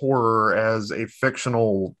legitimize horror as a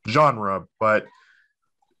fictional genre, but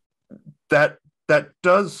that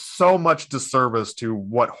does so much disservice to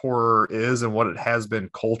what horror is and what it has been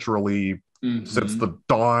culturally since the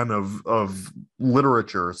dawn of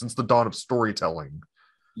literature, since the dawn of storytelling.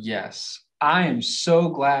 Yes. I am so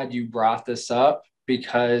glad you brought this up,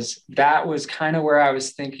 because that was kind of where I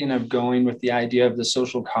was thinking of going with the idea of the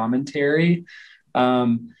social commentary,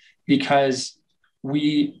 because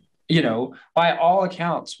we, by all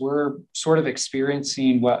accounts, we're sort of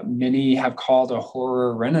experiencing what many have called a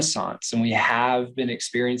horror renaissance, and we have been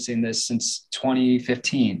experiencing this since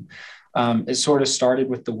 2015. It sort of started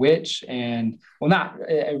with The Witch, and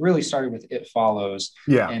it really started with It Follows,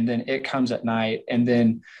 and then It Comes at Night, and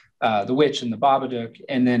then The Witch and the Babadook,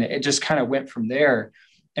 and then it just kind of went from there.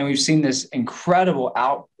 And we've seen this incredible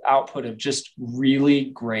output of just really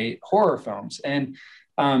great horror films. And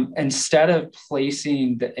instead of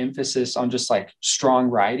placing the emphasis on just like strong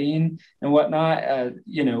writing and whatnot,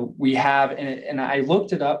 we have, and I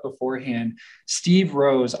looked it up beforehand, Steve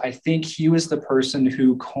Rose, I think he was the person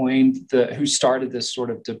who who started this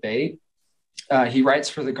sort of debate. He writes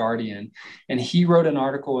for The Guardian, and he wrote an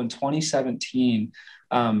article in 2017,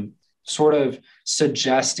 sort of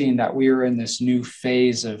suggesting that we were in this new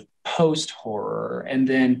phase of post-horror. And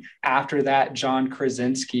then after that, John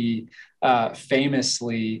Krasinski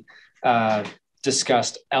famously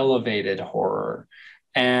discussed elevated horror.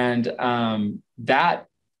 And that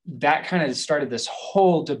kind of started this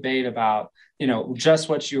whole debate about, just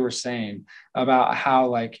what you were saying about how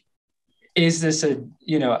like is this a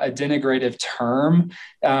denigrative term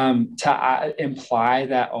to imply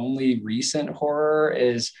that only recent horror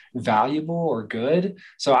is valuable or good?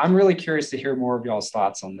 So I'm really curious to hear more of y'all's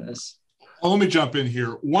thoughts on this. Well, let me jump in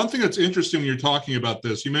here. One thing that's interesting when you're talking about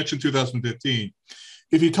this, you mentioned 2015.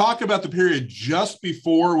 If you talk about the period just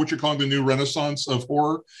before what you're calling the new renaissance of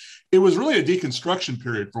horror, it was really a deconstruction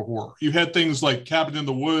period for horror. You had things like Cabin in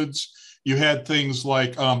the Woods. You had things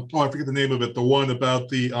like, I forget the name of it, the one about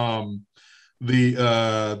the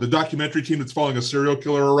documentary team that's following a serial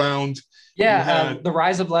killer around. Yeah, The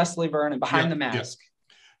Rise of Leslie Vernon, Behind the Mask.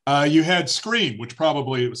 Yeah. You had Scream, which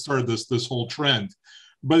probably started this whole trend.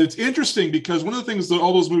 But it's interesting because one of the things that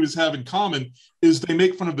all those movies have in common is they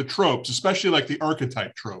make fun of the tropes, especially like the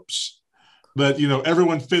archetype tropes. That,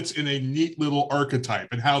 everyone fits in a neat little archetype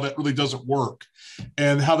and how that really doesn't work,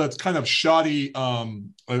 and how that's kind of shoddy,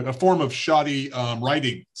 a form of shoddy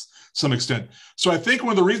writing to some extent. So I think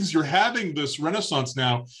one of the reasons you're having this renaissance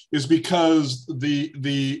now is because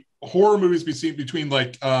the horror movies between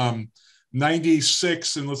like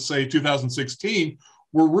 96 and let's say 2016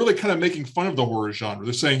 were really kind of making fun of the horror genre.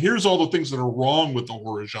 They're saying, here's all the things that are wrong with the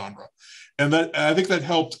horror genre. And that, I think that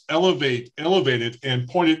helped elevate it and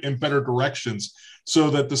point it in better directions so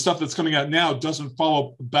that the stuff that's coming out now doesn't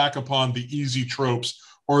follow back upon the easy tropes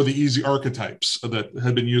or the easy archetypes that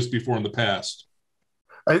had been used before in the past.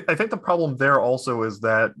 I think the problem there also is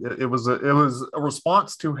that it was a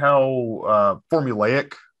response to how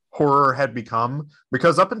formulaic horror had become,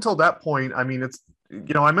 because up until that point, I mean, it's,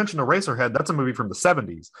 I mentioned Eraserhead. That's a movie from the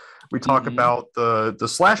 70s. We talk about the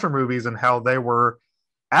slasher movies and how they were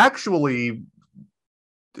actually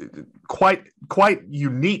quite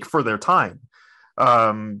unique for their time.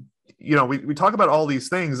 We talk about all these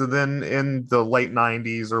things, and then in the late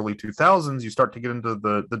 90s, early 2000s, you start to get into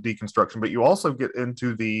the deconstruction, but you also get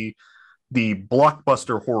into the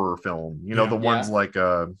blockbuster horror film. The ones like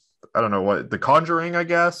I don't know what, The Conjuring, I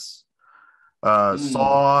guess,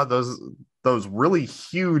 Saw, those really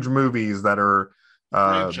huge movies that are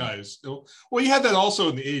franchise. Well, you had that also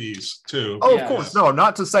in the 80s too. Oh, yes. Of course. No,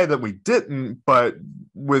 not to say that we didn't, but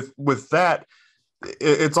with that,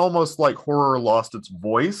 it's almost like horror lost its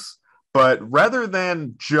voice. But rather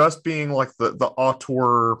than just being like the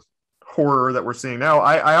auteur horror that we're seeing now,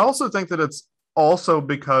 I also think that it's also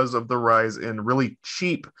because of the rise in really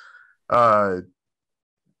cheap, not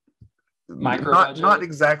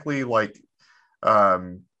exactly like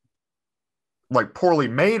poorly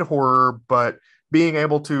made horror, but being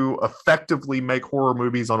able to effectively make horror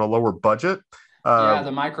movies on a lower budget.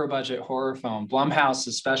 The micro budget horror film. Blumhouse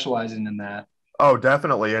is specializing in that. Oh,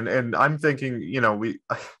 definitely. And I'm thinking,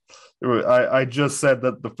 I just said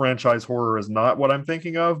that the franchise horror is not what I'm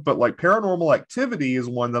thinking of, but like Paranormal Activity is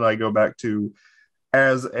one that I go back to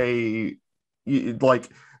as the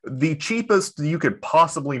cheapest you could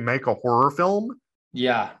possibly make a horror film.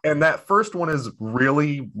 Yeah. And that first one is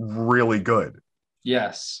really, really good.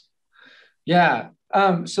 Yes. Yeah.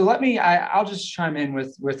 So I'll just chime in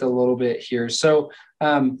with a little bit here. So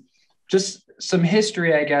just some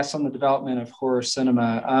history, I guess, on the development of horror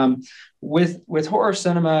cinema. With horror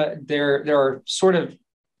cinema, there are sort of,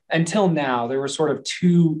 until now, there were sort of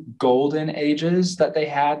two golden ages that they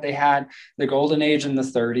had. They had the golden age in the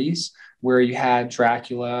 30s, where you had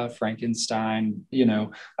Dracula, Frankenstein,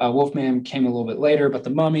 Wolfman came a little bit later, but the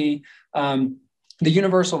Mummy, the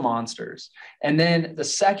Universal monsters. And then the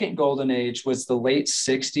second golden age was the late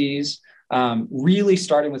 60s, really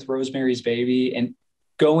starting with Rosemary's Baby and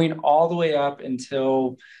going all the way up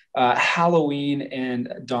until Halloween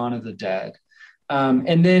and Dawn of the Dead.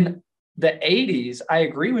 And then the 80s, I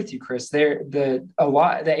agree with you, Chris. The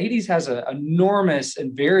 80s has an enormous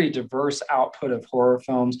and very diverse output of horror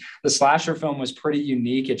films. The slasher film was pretty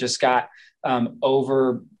unique. It just got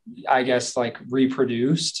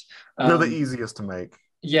reproduced. They're the easiest to make.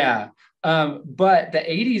 Yeah. But the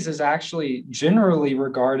 80s is actually generally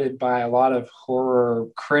regarded by a lot of horror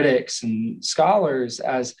critics and scholars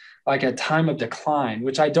as like a time of decline,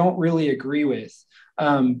 which I don't really agree with.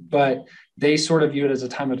 But they sort of view it as a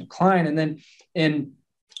time of decline. And then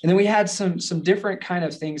we had some different kind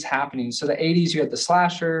of things happening. So the 80s, you had the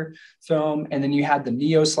slasher film, and then you had the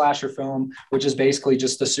neo-slasher film, which is basically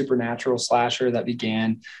just the supernatural slasher that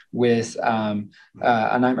began with A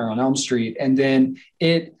Nightmare on Elm Street. And then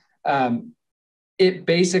it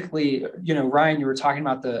basically, Ryan, you were talking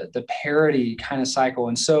about the parody kind of cycle.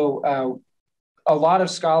 And so a lot of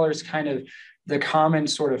scholars the common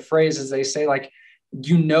sort of phrase is they say, like,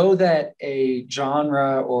 that a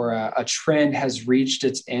genre or a trend has reached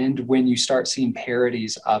its end when you start seeing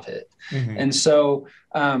parodies of it. Mm-hmm. And so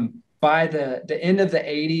by the end of the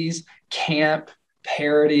 80s, camp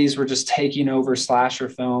parodies were just taking over slasher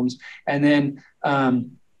films. And then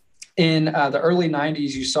in the early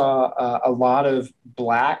 90s, you saw a lot of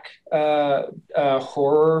Black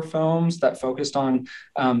horror films that focused on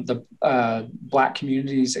the Black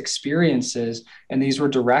community's experiences. And these were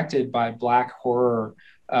directed by Black horror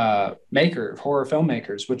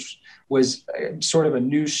filmmakers, which was sort of a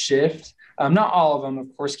new shift. Not all of them.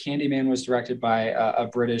 Of course, Candyman was directed by a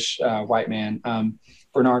British white man,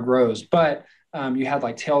 Bernard Rose. But you had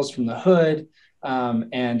like Tales from the Hood,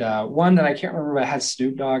 and one that I can't remember, but had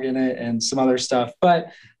Snoop Dogg in it and some other stuff.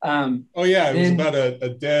 But it was about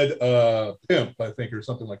a dead pimp, I think, or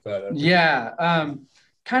something like that. Yeah,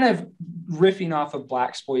 kind of riffing off of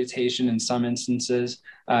Blaxploitation in some instances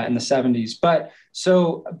in the 70s. But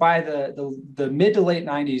so by the mid to late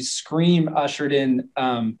 90s, Scream ushered in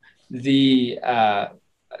the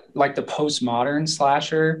postmodern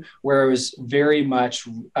slasher, where it was very much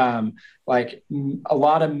like a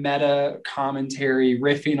lot of meta commentary,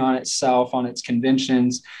 riffing on itself, on its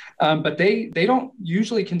conventions. But they don't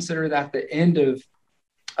usually consider that the end of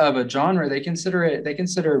a genre. They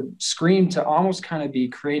consider Scream to almost kind of be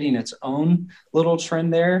creating its own little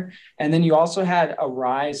trend there. And then you also had a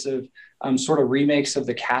rise of sort of remakes of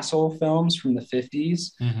the Castle films from the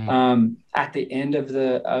 50s at the end of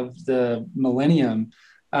the millennium,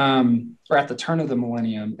 or at the turn of the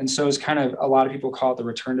millennium. And so it's kind of, a lot of people call it the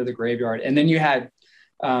return to the graveyard. And then you had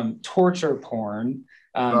torture porn,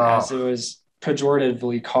 as it was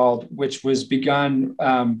pejoratively called, which was begun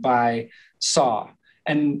by Saw.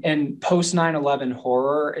 And post 9/11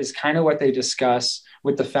 horror is kind of what they discuss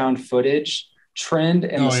with the found footage trend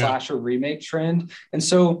and the slasher remake trend. And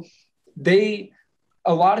so a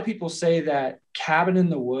lot of people say that Cabin in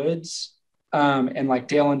the Woods and like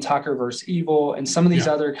Dale and Tucker versus Evil and some of these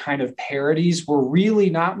other kind of parodies were really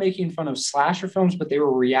not making fun of slasher films, but they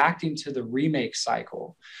were reacting to the remake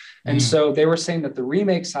cycle. And so they were saying that the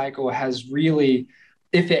remake cycle has really,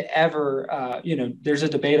 if it ever, there's a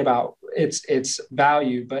debate about its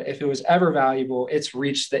value, but if it was ever valuable, it's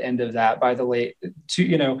reached the end of that by the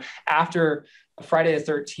after Friday the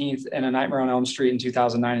 13th and A Nightmare on Elm Street in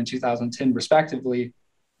 2009 and 2010, respectively.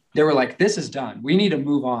 They were like, this is done. We need to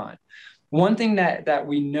move on. One thing that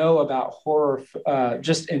we know about horror,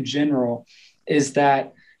 just in general, is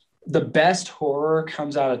that the best horror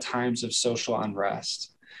comes out of times of social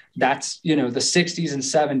unrest. That's, the 60s and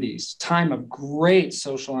 70s, time of great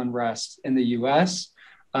social unrest in the US.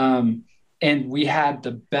 And we had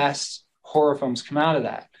the best horror films come out of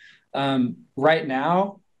that. Right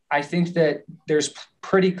now, I think that there's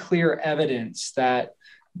pretty clear evidence that,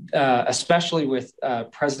 especially with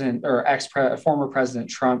former President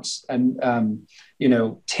Trump's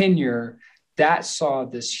tenure, that saw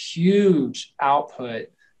this huge output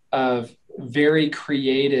of very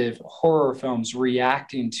creative horror films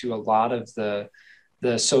reacting to a lot of the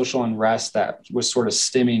social unrest that was sort of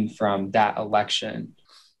stemming from that election.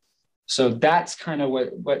 So that's kind of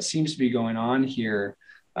what seems to be going on here.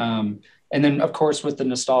 And then, of course, with the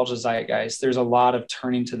nostalgia zeitgeist, there's a lot of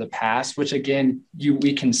turning to the past, which, again,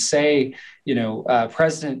 we can say,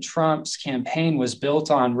 President Trump's campaign was built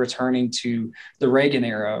on returning to the Reagan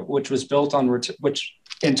era, which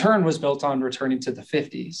in turn was built on returning to the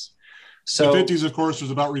 50s. So the 50s, of course,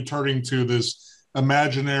 was about returning to this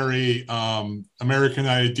imaginary American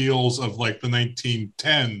ideals of like the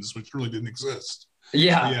 1910s, which really didn't exist.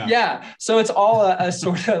 Yeah. So it's all a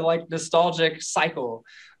sort of like nostalgic cycle.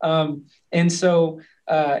 And so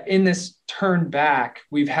in this turn back,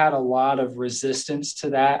 we've had a lot of resistance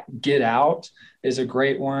to that. Get Out is a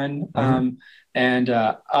great one. And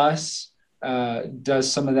Us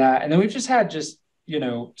does some of that. And then we've just had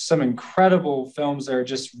some incredible films that are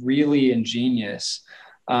just really ingenious,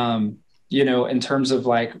 in terms of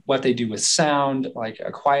like what they do with sound, like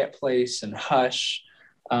A Quiet Place and Hush,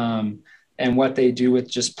 and what they do with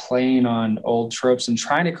just playing on old tropes and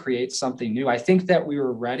trying to create something new. I think that we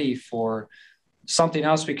were ready for something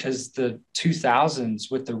else because the 2000s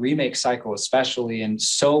with the remake cycle, especially, and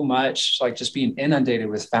so much like just being inundated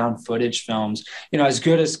with found footage films, as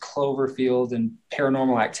good as Cloverfield and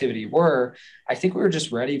Paranormal Activity were, I think we were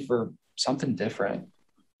just ready for something different.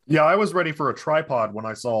 Yeah, I was ready for a tripod when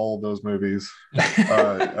I saw all those movies.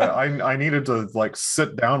 I needed to like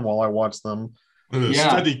sit down while I watched them.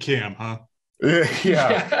 Steady cam, huh?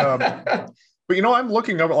 Yeah. But I'm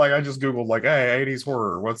looking up at, like, I just Googled like, hey, 80s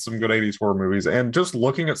horror. What's some good 80s horror movies? And just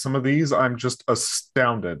looking at some of these, I'm just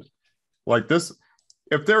astounded. Like this,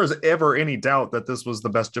 if there is ever any doubt that this was the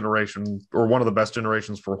best generation or one of the best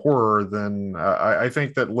generations for horror, then I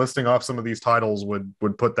think that listing off some of these titles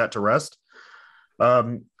would put that to rest.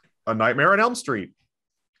 A Nightmare on Elm Street,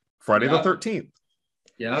 Friday the 13th,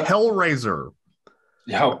 Yeah. Hellraiser,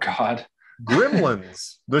 Oh God.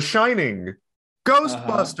 Gremlins, The Shining,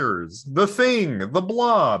 Ghostbusters, The Thing, The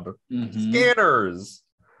Blob, Scanners,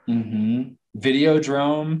 Videodrome.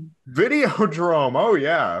 Videodrome. Oh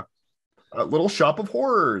yeah, Little Shop of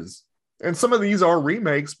Horrors. And some of these are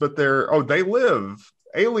remakes, but They Live,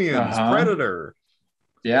 Aliens, Predator.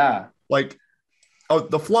 Yeah. Like,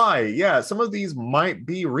 The Fly. Yeah, some of these might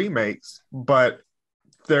be remakes, but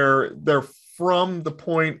they're from the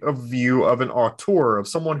point of view of an auteur, of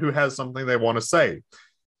someone who has something they want to say.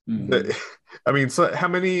 I mean, so how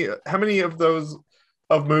many of those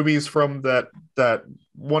of movies from that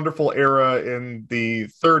wonderful era in the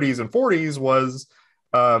 30s and 40s was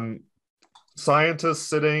scientists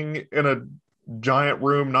sitting in a giant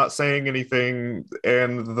room not saying anything,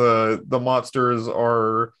 and the monsters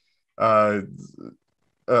are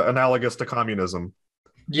analogous to communism.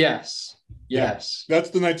 Yes. Yeah, that's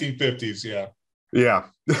the 1950s. Yeah.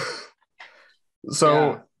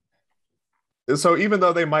 So even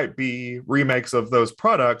though they might be remakes of those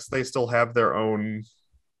products, they still have their own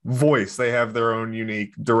voice. They have their own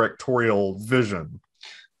unique directorial vision.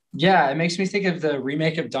 Yeah, it makes me think of the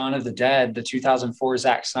remake of Dawn of the Dead, the 2004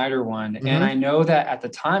 Zack Snyder one. And I know that at the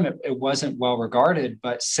time it wasn't well regarded,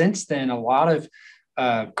 but since then, a lot of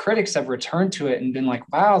critics have returned to it and been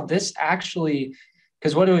like, wow, this actually,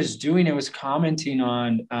 because what it was doing, it was commenting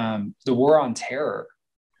on the war on terror.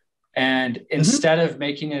 And instead of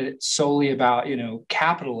making it solely about,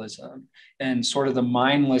 capitalism and sort of the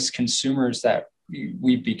mindless consumers that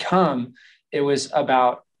we've become, it was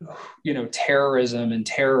about, terrorism and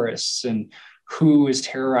terrorists and who is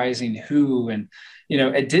terrorizing who. And,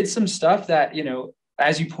 it did some stuff that,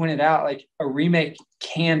 as you pointed out, like a remake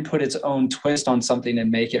can put its own twist on something and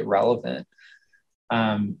make it relevant.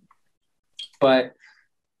 But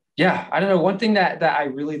yeah, I don't know. One thing that I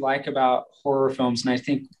really like about horror films, and I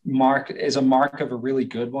think is a mark of a really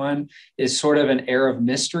good one, is sort of an air of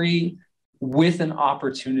mystery with an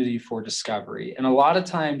opportunity for discovery. And a lot of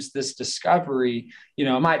times this discovery,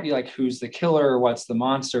 it might be like, who's the killer or what's the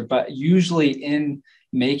monster? But usually in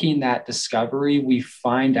making that discovery, we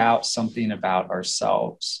find out something about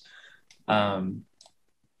ourselves. And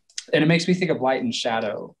it makes me think of light and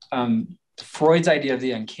shadow. Freud's idea of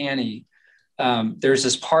the uncanny, there's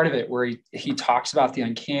this part of it where he talks about the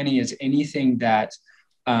uncanny as anything that,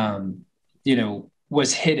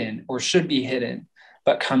 was hidden or should be hidden,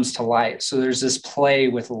 but comes to light. So there's this play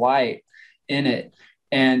with light in it.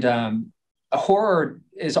 And a horror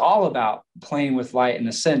is all about playing with light in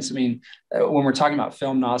a sense. I mean, when we're talking about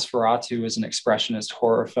film, Nosferatu is an expressionist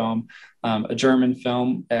horror film, a German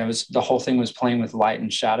film. The whole thing was playing with light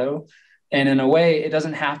and shadow. And in a way, it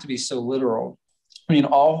doesn't have to be so literal. I mean,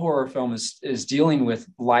 all horror film is dealing with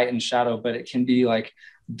light and shadow, but it can be like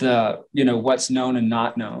what's known and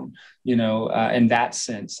not known, in that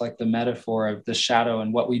sense, like the metaphor of the shadow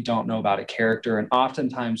and what we don't know about a character. And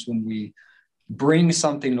oftentimes when we bring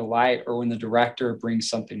something to light, or when the director brings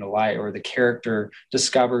something to light, or the character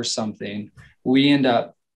discovers something, we end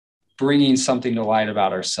up bringing something to light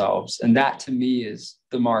about ourselves. And that to me is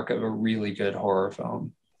the mark of a really good horror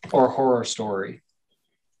film or horror story.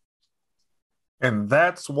 And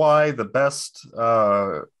that's why the best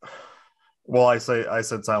I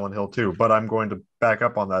said Silent Hill too, but I'm going to back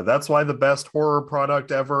up on that. That's why the best horror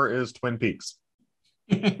product ever is Twin Peaks.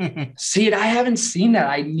 See it, I haven't seen that.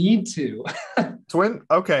 I need to.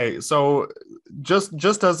 Okay, so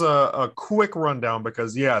just as a quick rundown,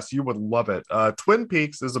 because yes, you would love it. Twin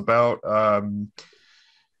Peaks is about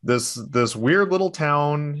this weird little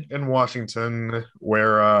town in Washington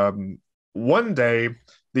where one day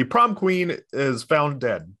the prom queen is found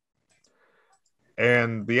dead,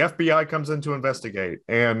 and the FBI comes in to investigate.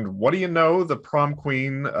 And what do you know? The prom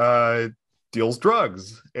queen deals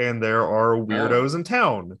drugs, and there are weirdos in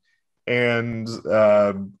town. And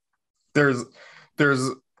there's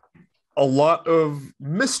a lot of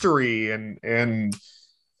mystery and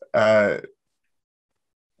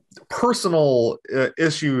personal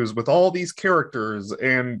issues with all these characters.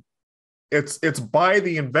 And it's by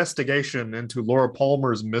the investigation into Laura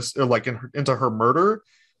Palmer's into her murder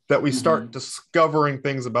that we start discovering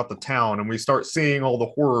things about the town, and we start seeing all the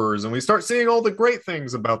horrors, and we start seeing all the great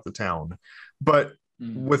things about the town. But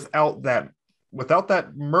without that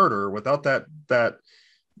murder, without that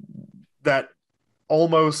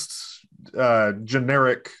almost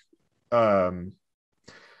generic late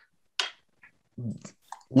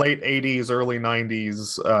 80s, early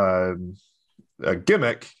 90s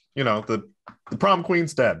gimmick, the prom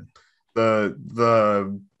queen's dead. What's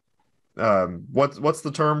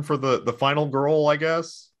the term for the final girl, I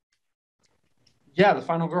guess? Yeah, the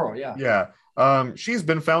final girl. Yeah. she's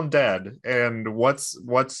been found dead, and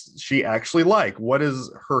what's she actually like? What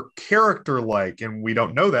is her character like? And we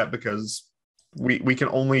don't know that because we can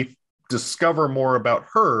only discover more about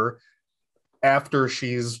her after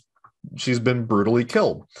she's been brutally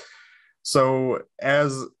killed. So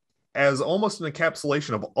as almost an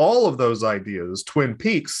encapsulation of all of those ideas, Twin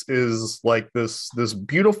Peaks is like this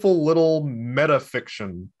beautiful little meta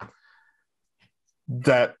fiction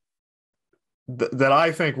that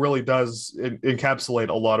I think really does encapsulate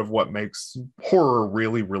a lot of what makes horror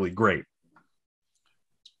really, really great.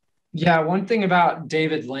 Yeah, one thing about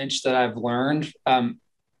David Lynch that I've learned,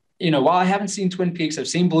 while I haven't seen Twin Peaks, I've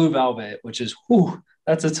seen Blue Velvet, which is,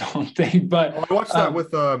 that's its own thing. But I watched that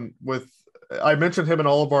with I mentioned him in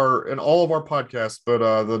all of our podcasts,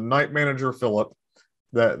 but the night manager Philip,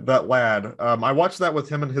 that lad, I watched that with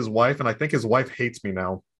him and his wife, and I think his wife hates me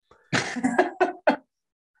now.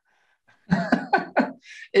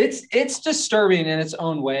 It's disturbing in its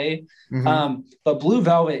own way. Mm-hmm. But Blue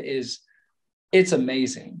Velvet it's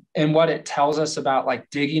amazing. And what it tells us about like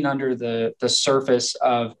digging under the surface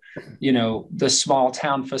of, the small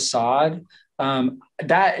town facade.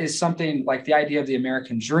 That is something like the idea of the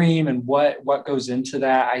American dream and what goes into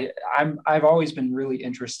that. I've always been really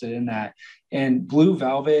interested in that. And Blue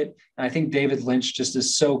Velvet, and I think David Lynch just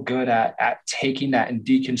is so good at taking that and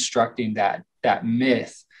deconstructing that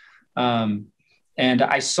myth. And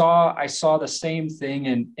I saw the same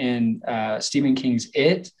thing in Stephen King's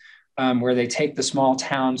It, where they take the small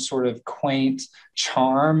town sort of quaint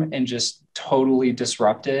charm and just totally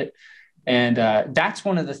disrupt it. And that's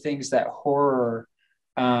one of the things that horror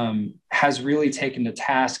has really taken to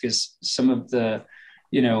task, is some of the,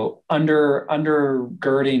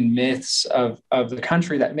 undergirding myths of the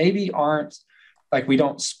country that maybe aren't, like, we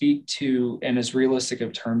don't speak to in as realistic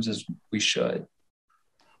of terms as we should.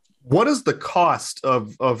 What is the cost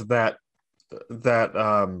of that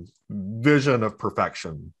vision of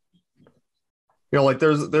perfection? Like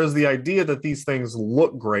there's the idea that these things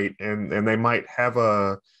look great and they might have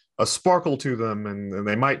a sparkle to them and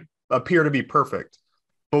they might appear to be perfect.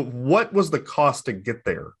 But what was the cost to get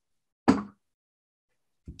there?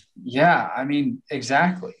 Yeah, I mean,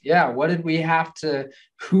 exactly. Yeah. What did we have to,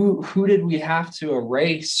 who did we have to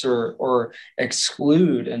erase or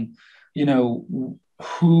exclude? And,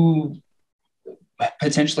 who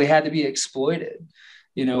potentially had to be exploited?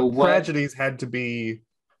 What tragedies had to be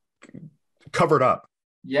covered up.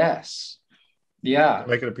 Yes. Yeah.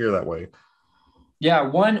 Make it appear that way. Yeah.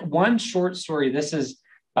 One short story, this is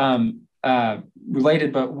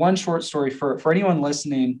related, but one short story for anyone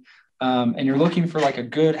listening, and you're looking for like a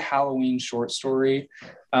good Halloween short story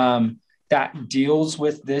that deals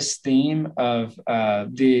with this theme of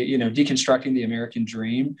deconstructing the American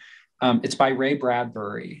dream. It's by Ray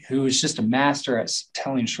Bradbury, who is just a master at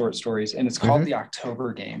telling short stories, and it's called The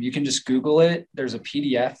October Game. You can just Google it. There's a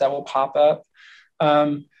PDF that will pop up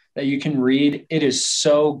that you can read. It is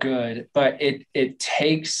so good, but it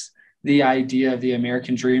takes the idea of the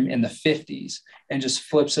American dream in the 50s and just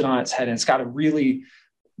flips it on its head. And it's got a really,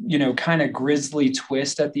 kind of grisly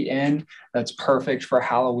twist at the end that's perfect for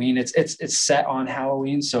Halloween. It's set on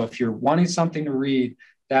Halloween. So if you're wanting something to read,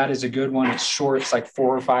 that is a good one. It's short. It's like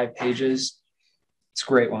 4 or 5 pages. It's a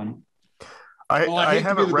great one. I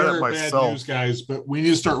haven't read it myself, news, guys, but we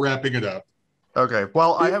need to start wrapping it up. Okay.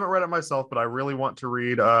 Well, I haven't read it myself, but I really want to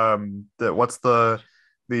read the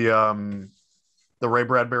Ray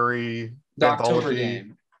Bradbury The anthology. October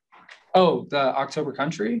Game. Oh, the October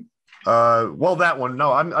Country? Well, that one.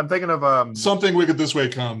 No, I'm thinking of Something Wicked This Way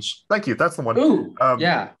Comes. Thank you. That's the one. Ooh,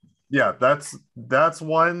 yeah. Yeah, that's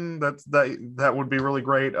one that would be really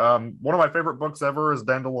great. One of my favorite books ever is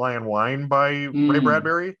Dandelion Wine by Ray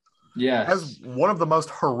Bradbury. Yeah, has one of the most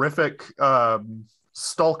horrific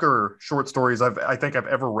stalker short stories I think I've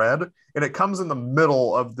ever read, and it comes in the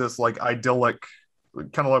middle of this like idyllic,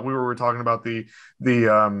 kind of like we were talking about the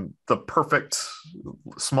perfect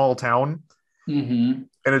small town. Mm-hmm.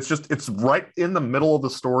 And it's right in the middle of the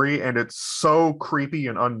story, and it's so creepy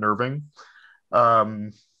and unnerving.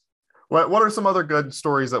 What are some other good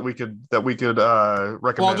stories that we could recommend?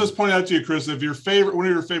 Well, I'll just point out to you, Chris, if one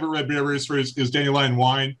of your favorite Red Bradbury stories is Dandelion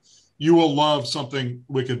Wine, you will love Something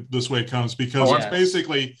Wicked This Way Comes, because it's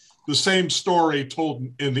basically the same story told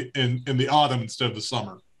in the autumn instead of the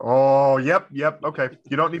summer. Oh, yep. Okay,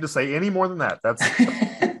 you don't need to say any more than that. That's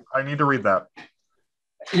I need to read that.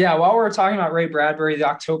 Yeah, while we're talking about Ray Bradbury, The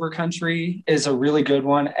October Country is a really good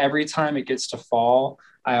one. Every time it gets to fall,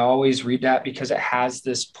 I always read that because it has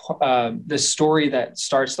this story that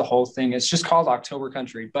starts the whole thing. It's just called October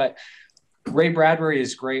Country, but Ray Bradbury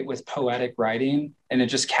is great with poetic writing, and it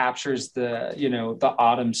just captures the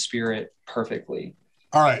autumn spirit perfectly.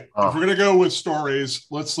 All right, if we're gonna go with stories,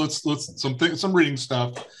 let's some reading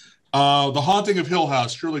stuff. The Haunting of Hill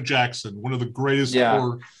House, Shirley Jackson, one of the greatest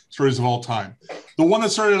horror stories of all time. The one that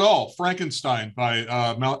started it all, Frankenstein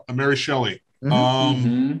by Mary Shelley.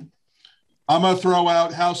 I'm going to throw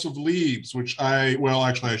out House of Leaves, which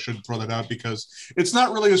actually I shouldn't throw that out because it's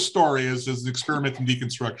not really a story, it's an experiment in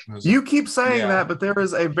deconstructionism. You keep saying that, but there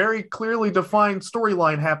is a very clearly defined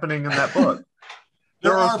storyline happening in that book.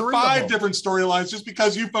 There are 5 different storylines. Just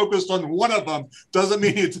because you focused on one of them doesn't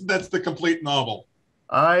mean that's the complete novel.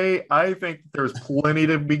 I think there's plenty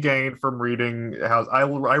to be gained from reading House. I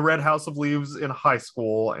read House of Leaves in high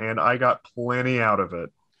school, and I got plenty out of it.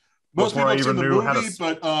 Most people have seen the movie,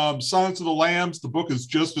 but Silence of the Lambs, the book is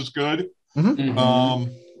just as good.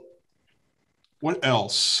 What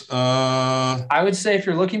else? I would say if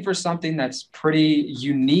you're looking for something that's pretty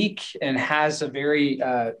unique and has a very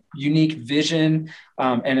unique vision,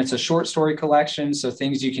 and it's a short story collection, so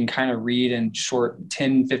things you can kind of read in short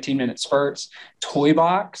 10, 15-minute spurts, Toy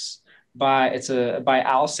Box by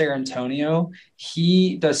Al Sarantonio.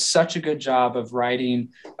 He does such a good job of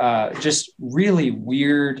writing just really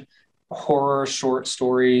weird horror short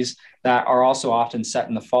stories that are also often set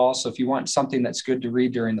in the fall. So if you want something that's good to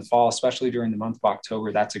read during the fall, especially during the month of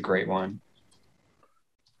October, that's a great one.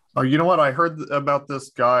 Oh, you know what? I heard about this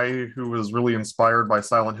guy who was really inspired by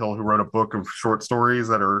Silent Hill, who wrote a book of short stories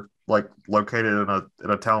that are like located in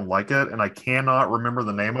a town like it, and I cannot remember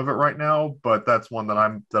the name of it right now, but that's one that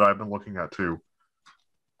I've been looking at too.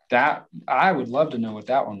 That I would love to know what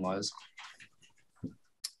that one was.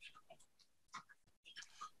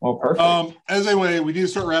 Well, perfect. Anyway, we need to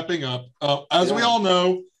start wrapping up. We all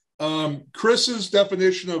know, Chris's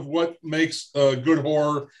definition of what makes good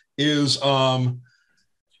horror is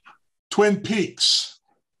Twin Peaks.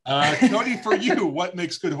 Cody, for you, what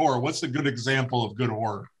makes good horror? What's a good example of good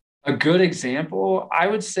horror? A good example? I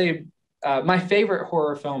would say my favorite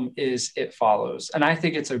horror film is It Follows. And I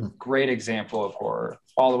think it's a great example of horror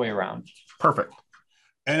all the way around. Perfect.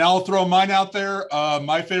 And I'll throw mine out there.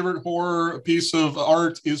 My favorite horror piece of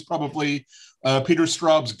art is probably Peter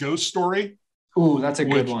Straub's Ghost Story. Ooh, that's a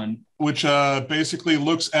good one. Which basically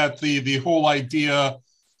looks at the whole idea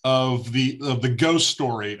of the ghost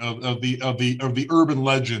story of the urban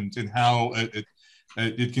legend and how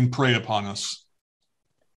it can prey upon us.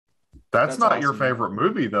 That's not awesome. Your favorite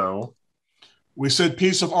movie, though. We said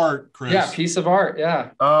piece of art, Chris. Yeah, piece of art.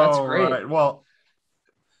 Yeah, that's great. Right. Well,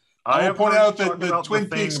 I will point out that Twin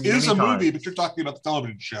Peaks is a movie, but you're talking about the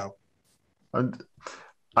television show.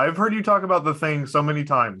 I've heard you talk about The Thing so many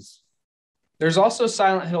times. There's also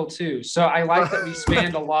Silent Hill 2. So I like that we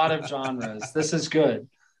spanned a lot of genres. This is good.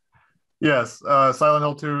 Yes, Silent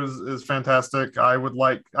Hill 2 is fantastic. I'm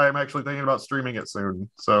actually thinking about streaming it soon.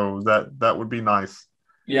 So that would be nice.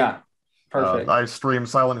 Yeah, perfect. I streamed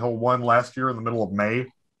Silent Hill 1 last year in the middle of May.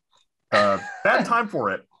 Bad time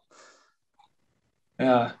for it.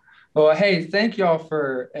 Yeah. Well, hey, thank y'all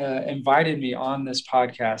for inviting me on this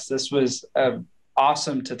podcast. This was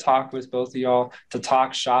awesome to talk with both of y'all, to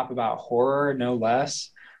talk shop about horror, no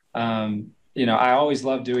less. I always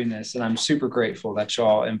love doing this, and I'm super grateful that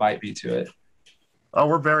y'all invite me to it. Oh,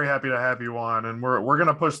 we're very happy to have you on, and we're going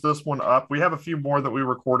to push this one up. We have a few more that we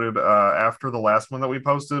recorded after the last one that we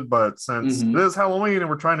posted, but since it is Halloween and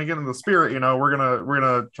we're trying to get in the spirit, we're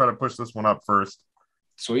gonna try to push this one up first.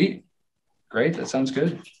 Sweet, great, that sounds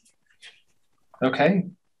good. Okay.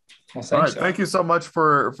 Well, thanks. All right. Thank you so much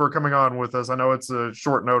for coming on with us. I know it's a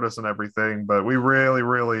short notice and everything, but we really,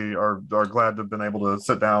 really are glad to have been able to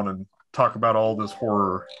sit down and talk about all this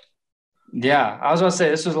horror. Yeah, I was going to say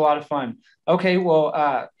this was a lot of fun. Okay,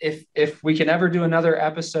 well, if we can ever do another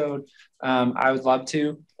episode, I would love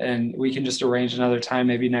to, and we can just arrange another time,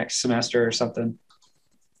 maybe next semester or something.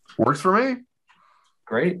 Works for me.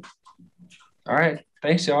 Great. All right.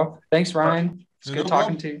 Thanks, y'all. Thanks, Ryan. It's good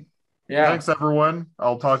talking to you. Yeah. Thanks, everyone.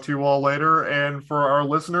 I'll talk to you all later. And for our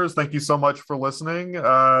listeners, thank you so much for listening.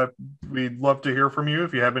 We'd love to hear from you.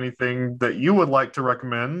 If you have anything that you would like to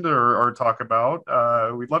recommend or talk about,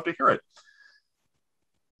 we'd love to hear it.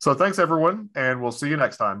 So thanks, everyone, and we'll see you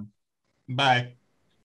next time. Bye.